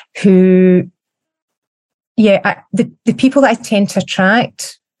people that I tend to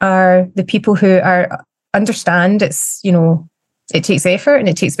attract are the people who understand it's, it takes effort and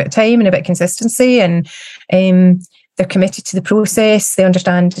it takes a bit of time and a bit of consistency, and they're committed to the process. They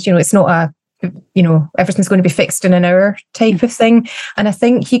understand, it's not everything's going to be fixed in an hour type of thing. And I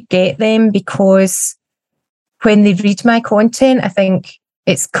think you get them because when they read my content, I think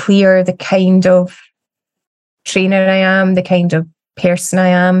it's clear the kind of trainer I am, the kind of person I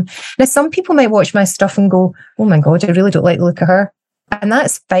am. Now, some people might watch my stuff and go, oh my God, I really don't like the look of her. And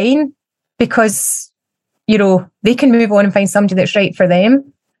that's fine, because, they can move on and find somebody that's right for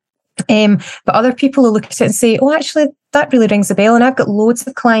them. But other people will look at it and say, oh, actually, that really rings a bell. And I've got loads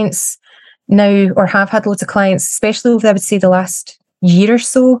of clients now, or have had loads of clients, especially over, I would say, the last year or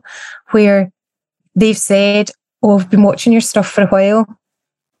so, where they've said, oh, I've been watching your stuff for a while.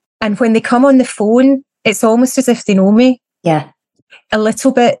 And when they come on the phone, it's almost as if they know me. Yeah. A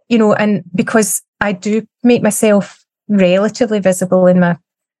little bit, and because I do make myself relatively visible in my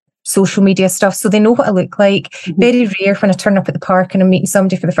social media stuff, so they know what I look like. Mm-hmm. Very rare when I turn up at the park and I'm meeting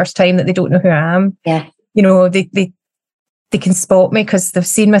somebody for the first time that they don't know who I am. Yeah. They can spot me because they've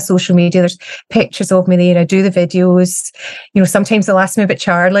seen my social media. There's pictures of me there. I do the videos. Sometimes they'll ask me about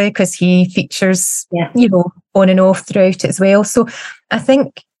Charlie because he features, on and off throughout it as well. So I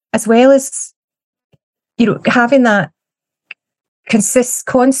think, as well as, having that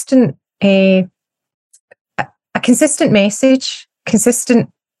consistent message, consistent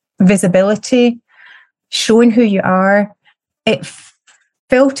visibility, showing who you are, it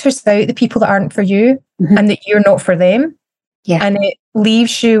filters out the people that aren't for you, mm-hmm. and that you're not for them. Yeah. And it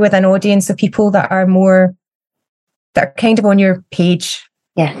leaves you with an audience of people that are kind of on your page.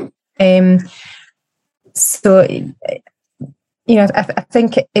 Yeah. So, I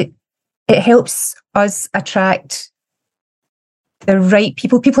think it helps us attract the right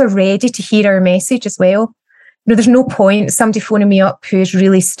people. People are ready to hear our message as well. There's no point somebody phoning me up who's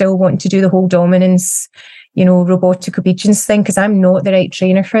really still wanting to do the whole dominance, robotic obedience thing, because I'm not the right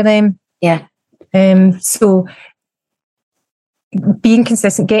trainer for them. Yeah. So being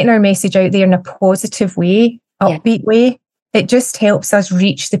consistent, getting our message out there in a positive way, upbeat way, it just helps us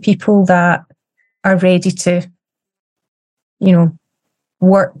reach the people that are ready to,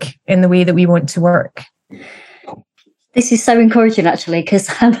 work in the way that we want to work. This is so encouraging, actually, because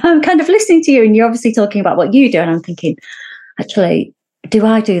I'm kind of listening to you and you're obviously talking about what you do, and I'm thinking, actually, do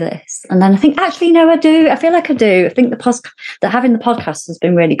I do this? And then I think, actually, no, I do. I feel like I do. I think that having the podcast has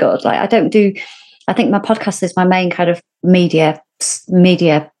been really good. Like, I think my podcast is my main kind of media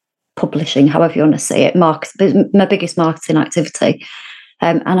publishing, however you want to say it, my biggest marketing activity.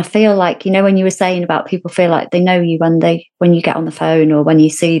 And I feel like, when you were saying about people feel like they know you when you get on the phone or when you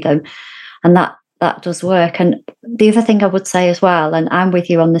see them, and that does work. And the other thing I would say as well, and I'm with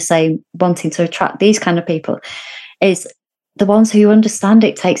you on the same, wanting to attract these kind of people, is the ones who understand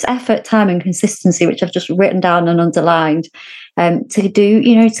it takes effort, time and consistency, which I've just written down and underlined, to do,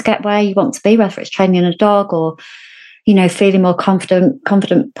 to get where you want to be, whether it's training a dog or, feeling more confident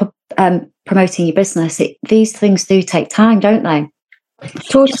promoting your business. These things do take time, don't they?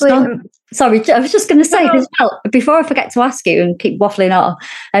 Totally. Sorry, I was just going to say as well, before I forget to ask you and keep waffling on,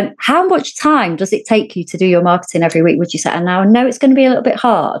 how much time does it take you to do your marketing every week, would you say? And now I know it's going to be a little bit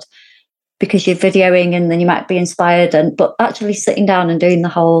hard because you're videoing and then you might be inspired, but actually sitting down and doing the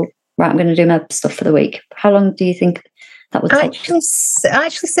whole, right, I'm going to do my stuff for the week. How long do you think that would take?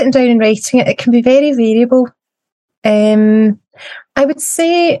 Actually sitting down and writing it can be very variable. I would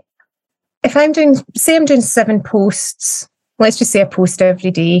say if I'm doing 7 posts, let's just say a post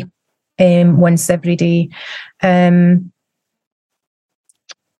every day, once every day. I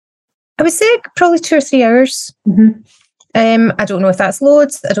would say probably 2 or 3 hours. Mm-hmm. I don't know if that's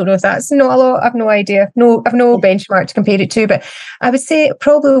loads. I don't know if that's not a lot. I've no idea. I've no benchmark to compare it to, but I would say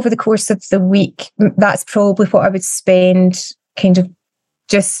probably over the course of the week, that's probably what I would spend kind of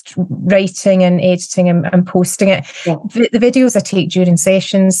just writing and editing and posting it. Yeah. The videos I take during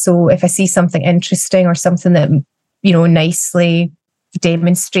sessions. So if I see something interesting or something that, nicely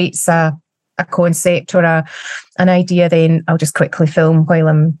demonstrates a concept or an idea, then I'll just quickly film while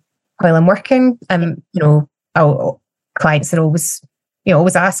I'm working. Clients are always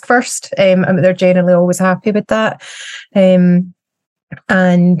ask first. They're generally always happy with that. And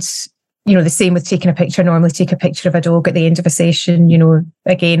the same with taking a picture. Normally take a picture of a dog at the end of a session,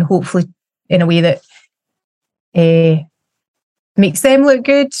 again, hopefully in a way that makes them look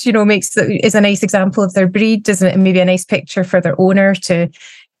good, is a nice example of their breed, isn't it? And maybe a nice picture for their owner to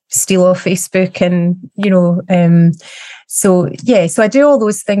steal off Facebook. And, so I do all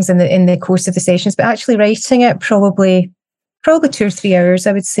those things in the course of the sessions, but actually writing it probably 2 or 3 hours,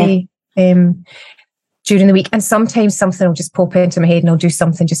 I would say, during the week. And sometimes something will just pop into my head and I'll do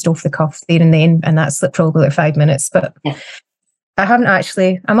something just off the cuff there and then, and that's probably 5 minutes. But I haven't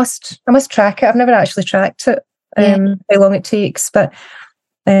actually, I must track it. I've never actually tracked it, how long it takes. But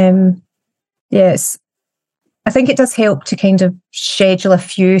yes, I think it does help to kind of schedule a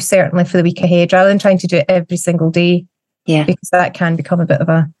few, certainly for the week ahead, rather than trying to do it every single day. Yeah. Because that can become a bit of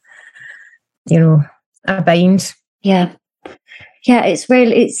a bind. Yeah. Yeah, it's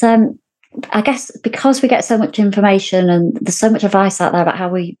I guess because we get so much information and there's so much advice out there about how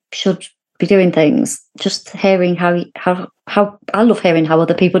we should be doing things, just hearing how I love hearing how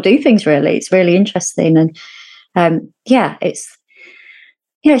other people do things, really. It's really interesting. And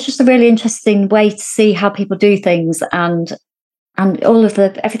it's just a really interesting way to see how people do things and all of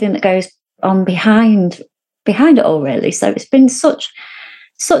everything that goes on behind it all, really. So it's been such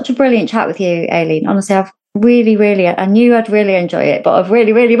a brilliant chat with you, Aileen. Honestly, I've really, really, I knew I'd really enjoy it, but I've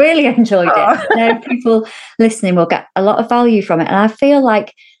really, really, really enjoyed it. I know people listening will get a lot of value from it. And I feel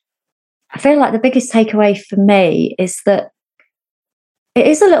like the biggest takeaway for me is that it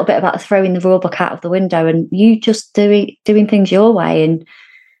is a little bit about throwing the rule book out of the window and you just doing things your way and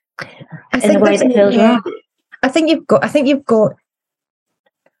in a way that feels right. I think you've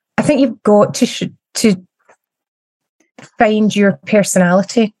got to find your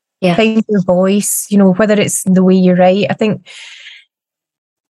personality. Yeah. Find your voice, whether it's the way you write. I think,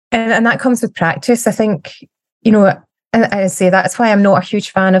 and that comes with practice. I think, and I say that's why I'm not a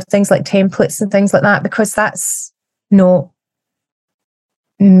huge fan of things like templates and things like that, because that's not,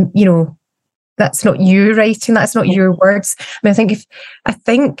 that's not you writing. That's not your words. I mean,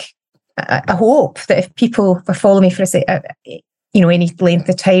 I hope that if people follow me for any length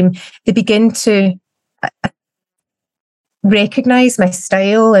of time, they begin to recognize my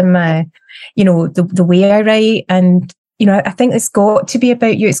style and my, the way I write. And, I think it's got to be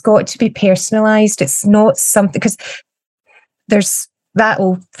about you. It's got to be personalized. It's not something, because there's that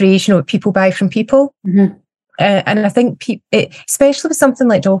old phrase, people buy from people. Mm-hmm. And I think, especially with something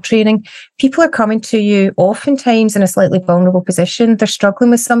like dog training, people are coming to you oftentimes in a slightly vulnerable position. They're struggling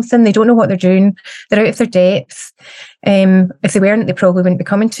with something. They don't know what they're doing. They're out of their depth. If they weren't, they probably wouldn't be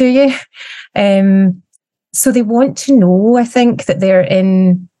coming to you. So they want to know, I think, that they're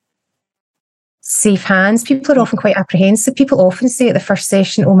in safe hands. People are often quite apprehensive. People often say at the first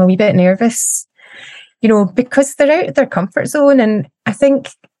session, I'm a wee bit nervous, because they're out of their comfort zone. And I think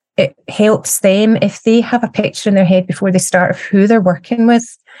it helps them if they have a picture in their head before they start of who they're working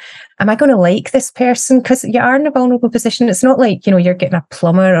with. Am I going to like this person? Because you are in a vulnerable position. It's not like, you're getting a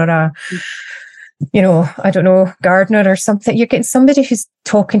plumber or a, I don't know, gardener or something. You're getting somebody who's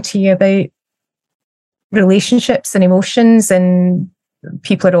talking to you about relationships and emotions, and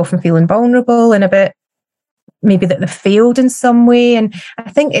people are often feeling vulnerable and a bit maybe that they've failed in some way. And I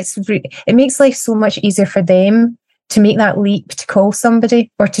think it makes life so much easier for them to make that leap to call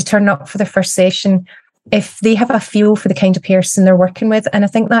somebody or to turn up for the first session if they have a feel for the kind of person they're working with. And I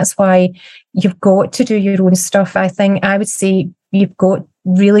think that's why you've got to do your own stuff. I would say you've got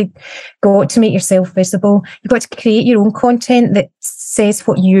to make yourself visible. You've got to create your own content that says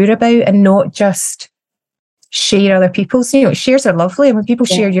what you're about and not just share other people's. Shares are lovely, and when people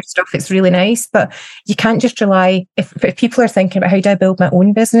share your stuff, it's really nice, but you can't just rely, if people are thinking about how do I build my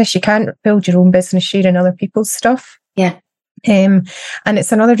own business, you can't build your own business sharing other people's stuff. And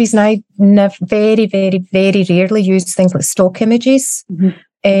it's another reason I very, very, very rarely use things like stock images,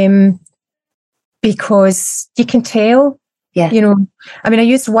 because you can tell Yeah. You know, I mean, I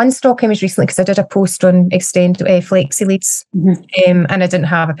used one stock image recently because I did a post on Extend Flexi Leads, and I didn't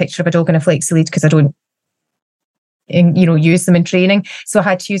have a picture of a dog in a Flexi Lead because I don't, use them in training. So I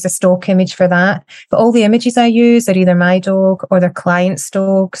had to use a stock image for that. But all the images I use are either my dog or their clients'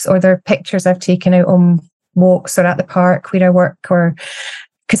 dogs, or they're pictures I've taken out on walks or at the park where I work, or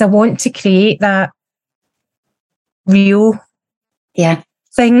because I want to create that real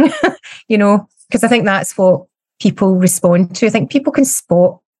thing, because I think that's what people respond to. I think people can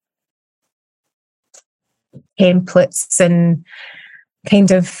spot templates and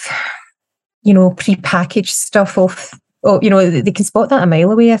kind of, pre-packaged stuff they can spot that a mile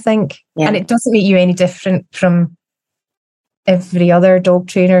away, I think. Yeah. And it doesn't make you any different from every other dog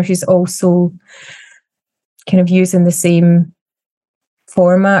trainer who's also kind of using the same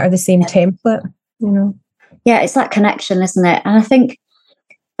format or the same template, Yeah, it's that connection, isn't it? And I think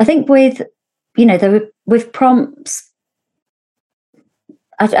with, with prompts,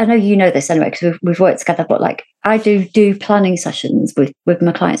 I know you know this anyway because we've worked together, but like I do planning sessions with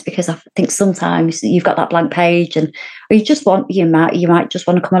my clients because I think sometimes you've got that blank page and or you might just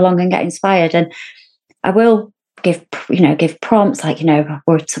want to come along and get inspired, and I will give prompts like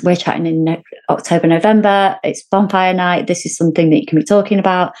we're chatting in October, November, it's bonfire night, this is something that you can be talking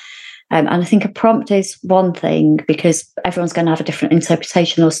about, and I think a prompt is one thing because everyone's going to have a different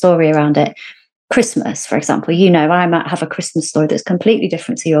interpretation or story around it. Christmas, for example, I might have a Christmas story that's completely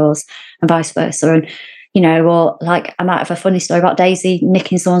different to yours and vice versa. And, or like I might have a funny story about Daisy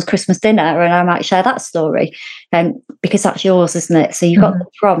nicking someone's Christmas dinner and I might share that story because that's yours, isn't it? So you've got the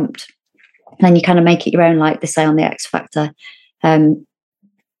prompt and then you kind of make it your own, like they say on the X Factor. And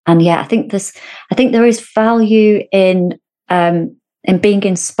yeah, I think there is value in being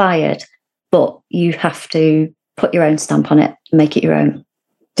inspired, but you have to put your own stamp on it and make it your own.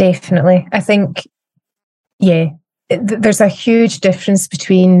 Definitely. I think, there's a huge difference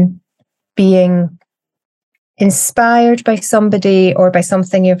between being inspired by somebody or by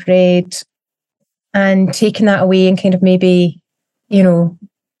something you've read and taking that away and kind of maybe, letting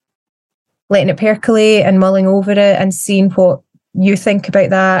it percolate and mulling over it and seeing what you think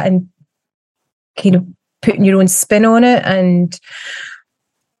about that and kind of putting your own spin on it. And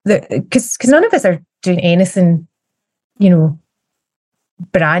because none of us are doing anything,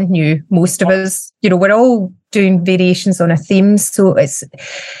 brand new, most of us, we're all doing variations on a theme. So but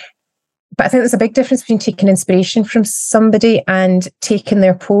I think there's a big difference between taking inspiration from somebody and taking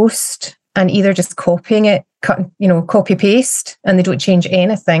their post and either just copying it, copy paste, and they don't change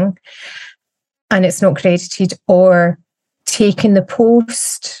anything and it's not credited, or taking the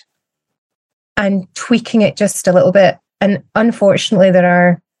post and tweaking it just a little bit. And unfortunately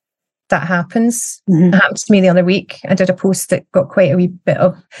that happens. It happened to me the other week. I did a post that got quite a wee bit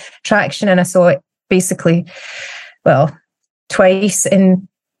of traction and I saw it basically, twice and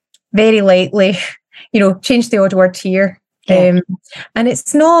very lightly, changed the odd word here. Yeah. And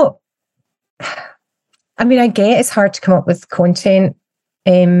it's not, I mean, I get it's hard to come up with content,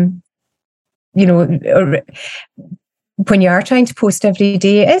 when you are trying to post every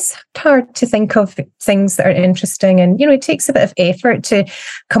day, it's hard to think of things that are interesting. And, it takes a bit of effort to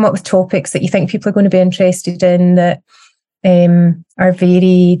come up with topics that you think people are going to be interested in, that are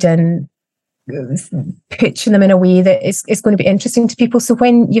varied, and pitching them in a way that is going to be interesting to people. So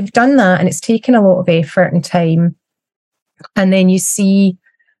when you've done that and it's taken a lot of effort and time, and then you see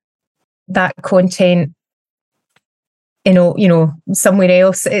that content, somewhere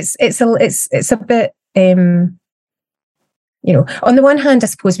else, it's a bit, on the one hand, I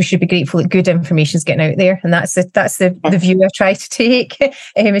suppose we should be grateful that good information is getting out there, and that's the view I try to take.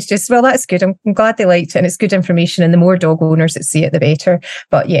 It's just, that's good. I'm glad they liked it, and it's good information, and the more dog owners that see it, the better.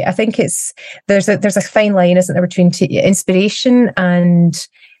 But yeah, I think there's a fine line, isn't there, between inspiration and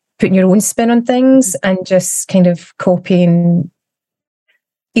putting your own spin on things, and just kind of copying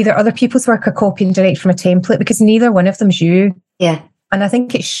either other people's work or copying direct from a template, because neither one of them's you. Yeah, and I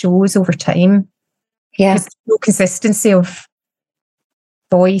think it shows over time. Yeah, there's no consistency of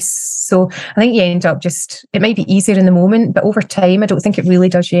voice. So I think you end up it might be easier in the moment, but over time, I don't think it really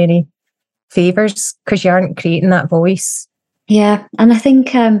does you any favours because you aren't creating that voice. Yeah, and I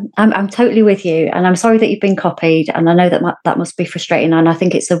think I'm totally with you, and I'm sorry that you've been copied, and I know that must be frustrating, and I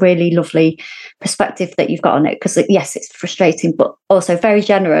think it's a really lovely perspective that you've got on it, because yes, it's frustrating, but also very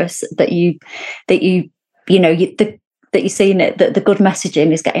generous that you're seeing it, that the good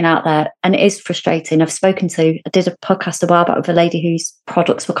messaging is getting out there. And it is frustrating. I did a podcast a while back with a lady whose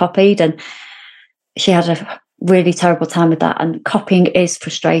products were copied, and she had a really terrible time with that. And copying is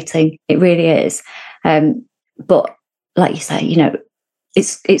frustrating. It really is. But like you say,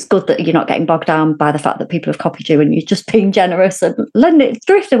 it's good that you're not getting bogged down by the fact that people have copied you, and you're just being generous and letting it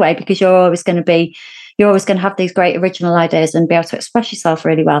drift away, because you're always going to have these great original ideas and be able to express yourself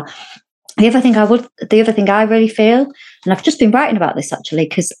really well. The other thing I really feel, and I've just been writing about this actually,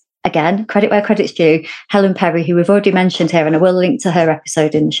 because again, credit where credit's due, Helen Perry, who we've already mentioned here, and I will link to her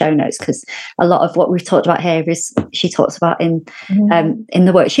episode in the show notes, because a lot of what we've talked about here is she talks about in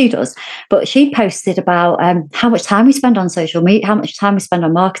the work she does. But she posted about how much time we spend on social media, how much time we spend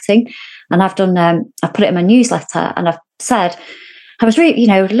on marketing, and I've done. I've put it in my newsletter, and I've said, I was really,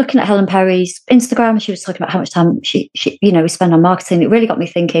 looking at Helen Perry's Instagram. She was talking about how much time she we spend on marketing. It really got me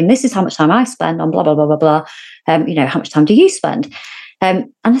thinking, this is how much time I spend on blah, blah, blah, blah, blah. How much time do you spend?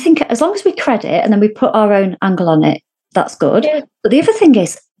 And I think as long as we credit and then we put our own angle on it, that's good. Yeah. But the other thing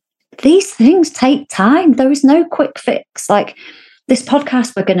is, these things take time. There is no quick fix. Like this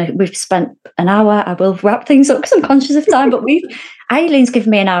podcast, we've spent an hour. I will wrap things up because I'm conscious of time, but Aileen's given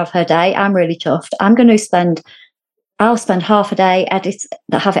me an hour of her day. I'm really chuffed. I'll spend half a day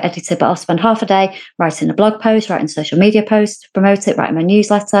have it edited, but I'll spend half a day writing a blog post, writing a social media post, promote it, writing my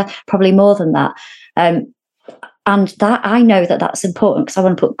newsletter, probably more than that. And that I know that's important because I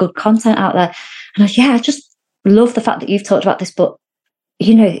want to put good content out there. And I just love the fact that you've talked about this, but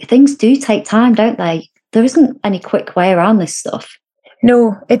things do take time, don't they? There isn't any quick way around this stuff.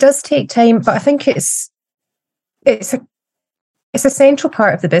 No, it does take time, but I think it's a central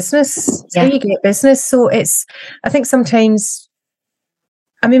part of the business. It's how you get business. So I think sometimes,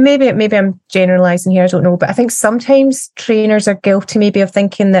 maybe I'm generalizing here, I don't know, but I think sometimes trainers are guilty maybe of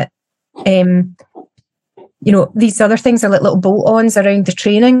thinking that, these other things are like little bolt-ons around the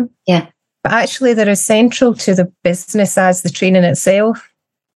training. Yeah. But actually they're as central to the business as the training itself.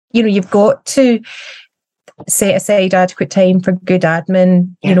 You've got to set aside adequate time for good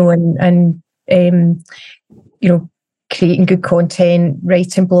admin, and creating good content,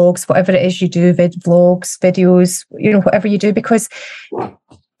 writing blogs, whatever it is you do, vlogs, videos, whatever you do, because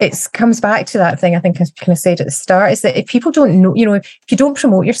it comes back to that thing I think I kind of said at the start, is that if people don't know, if you don't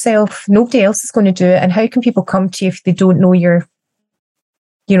promote yourself, nobody else is going to do it. And how can people come to you if they don't know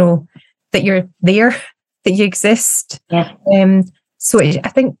that you're there, that you exist? Yeah. So I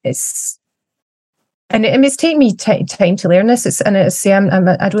think it's, and it's taken me time to learn this. I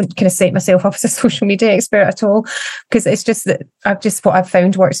don't kind of set myself up as a social media expert at all, because it's just that what I've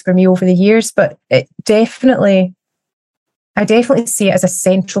found works for me over the years. But I definitely see it as a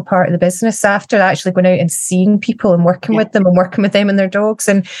central part of the business. After actually going out and seeing people and working with them and their dogs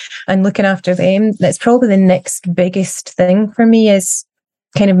and looking after them, that's probably the next biggest thing for me, is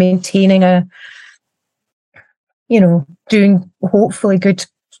kind of maintaining doing hopefully good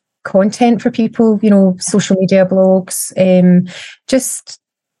content for people, social media blogs, just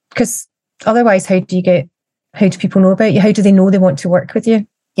because otherwise how do people know about you? How do they know they want to work with you?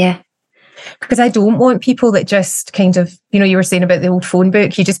 Yeah. Because I don't want people that just kind of, you were saying about the old phone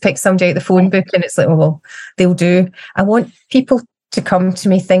book, you just pick somebody out of the phone book and it's like, oh, well, they'll do. I want people to come to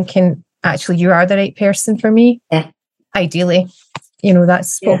me thinking, actually, you are the right person for me. Yeah. Ideally,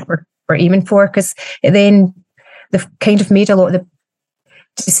 that's what we're aiming for, because then they've kind of made a lot of the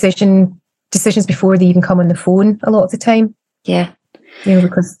decisions before they even come on the phone a lot of the time. Yeah.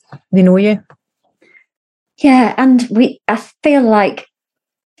 Because they know you. Yeah. And I feel like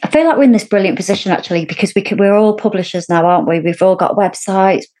we're in this brilliant position actually, because we're all publishers now, aren't we? We've all got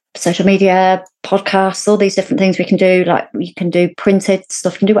websites, social media, podcasts, all these different things we can do. Like you can do printed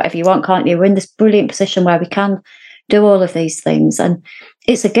stuff, you can do whatever you want, can't you? We're in this brilliant position where we can do all of these things, and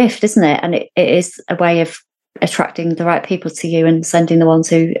it's a gift, isn't it? And it is a way of attracting the right people to you and sending the ones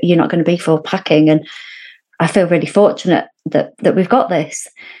who you're not going to be for packing. And I feel really fortunate that we've got this.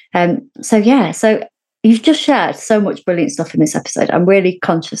 So you've just shared so much brilliant stuff in this episode. I'm really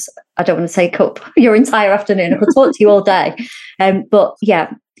conscious. I don't want to take up your entire afternoon. I could talk to you all day. But yeah,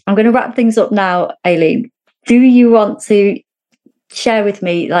 I'm going to wrap things up now, Aileen. Do you want to share with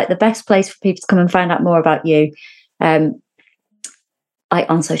me like the best place for people to come and find out more about you? Like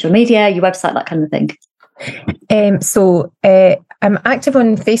on social media, your website, that kind of thing. I'm active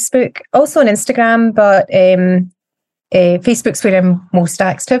on Facebook, also on Instagram, but Facebook's where I'm most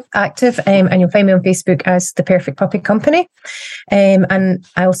active, and you'll find me on Facebook as The Perfect Puppy Company. And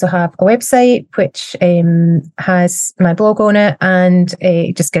I also have a website which has my blog on it, and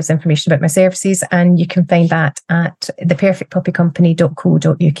it just gives information about my services, and you can find that at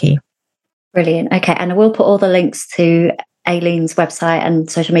theperfectpuppycompany.co.uk. Brilliant. Okay, and I will put all the links to Aileen's website and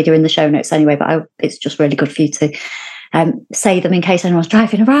social media in the show notes anyway, but it's just really good for you to say them in case anyone's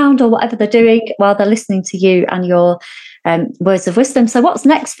driving around or whatever they're doing while they're listening to you and your words of wisdom. So what's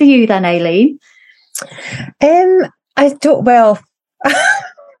next for you then, Aileen?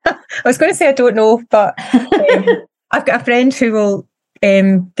 I was going to say I don't know, but I've got a friend who will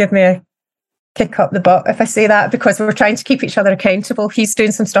give me a kick up the butt if I say that, because we're trying to keep each other accountable. He's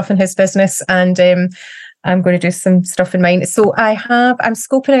doing some stuff in his business, and I'm going to do some stuff in mine. So I'm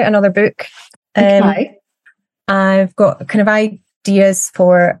scoping out another book. Okay. I've got kind of ideas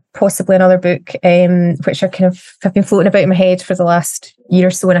for possibly another book, which are kind of have been floating about in my head for the last year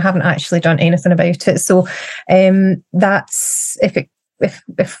or so, and I haven't actually done anything about it. So that's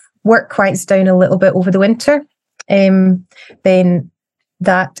if work quiets down a little bit over the winter, then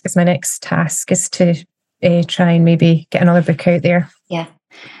that is my next task, is to try and maybe get another book out there. Yeah.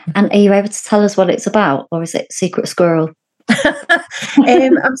 And are you able to tell us what it's about, or is it secret squirrel?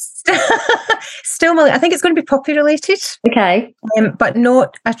 I'm still I think it's going to be puppy related. Okay. But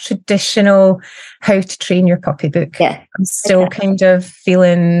not a traditional how to train your puppy book. Yeah. I'm still kind of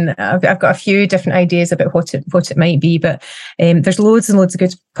feeling I've got a few different ideas about what it might be, but there's loads and loads of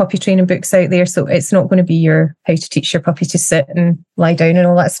good puppy training books out there, so it's not going to be your how to teach your puppy to sit and lie down and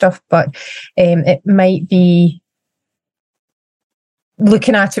all that stuff, but it might be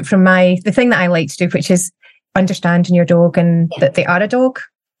looking at it from the thing that I like to do, which is understanding your dog and that they are a dog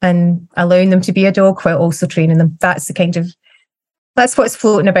and allowing them to be a dog while also training them. That's what's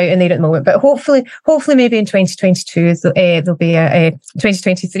floating about in there at the moment. But hopefully maybe in 2022 there'll be a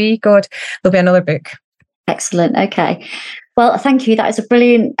 2023. God, there'll be another book. Excellent. Okay. Well, thank you. That is a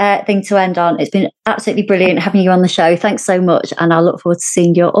brilliant thing to end on. It's been absolutely brilliant having you on the show. Thanks so much. And I look forward to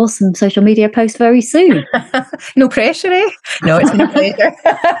seeing your awesome social media post very soon. No pressure, eh? No, it's been a pleasure.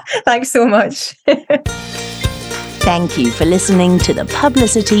 Thanks so much. Thank you for listening to the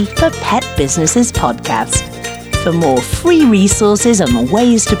Publicity for Pet Businesses podcast. For more free resources and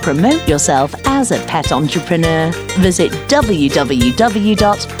ways to promote yourself as a pet entrepreneur, visit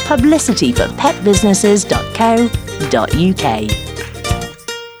www.publicityforpetbusinesses.co.uk.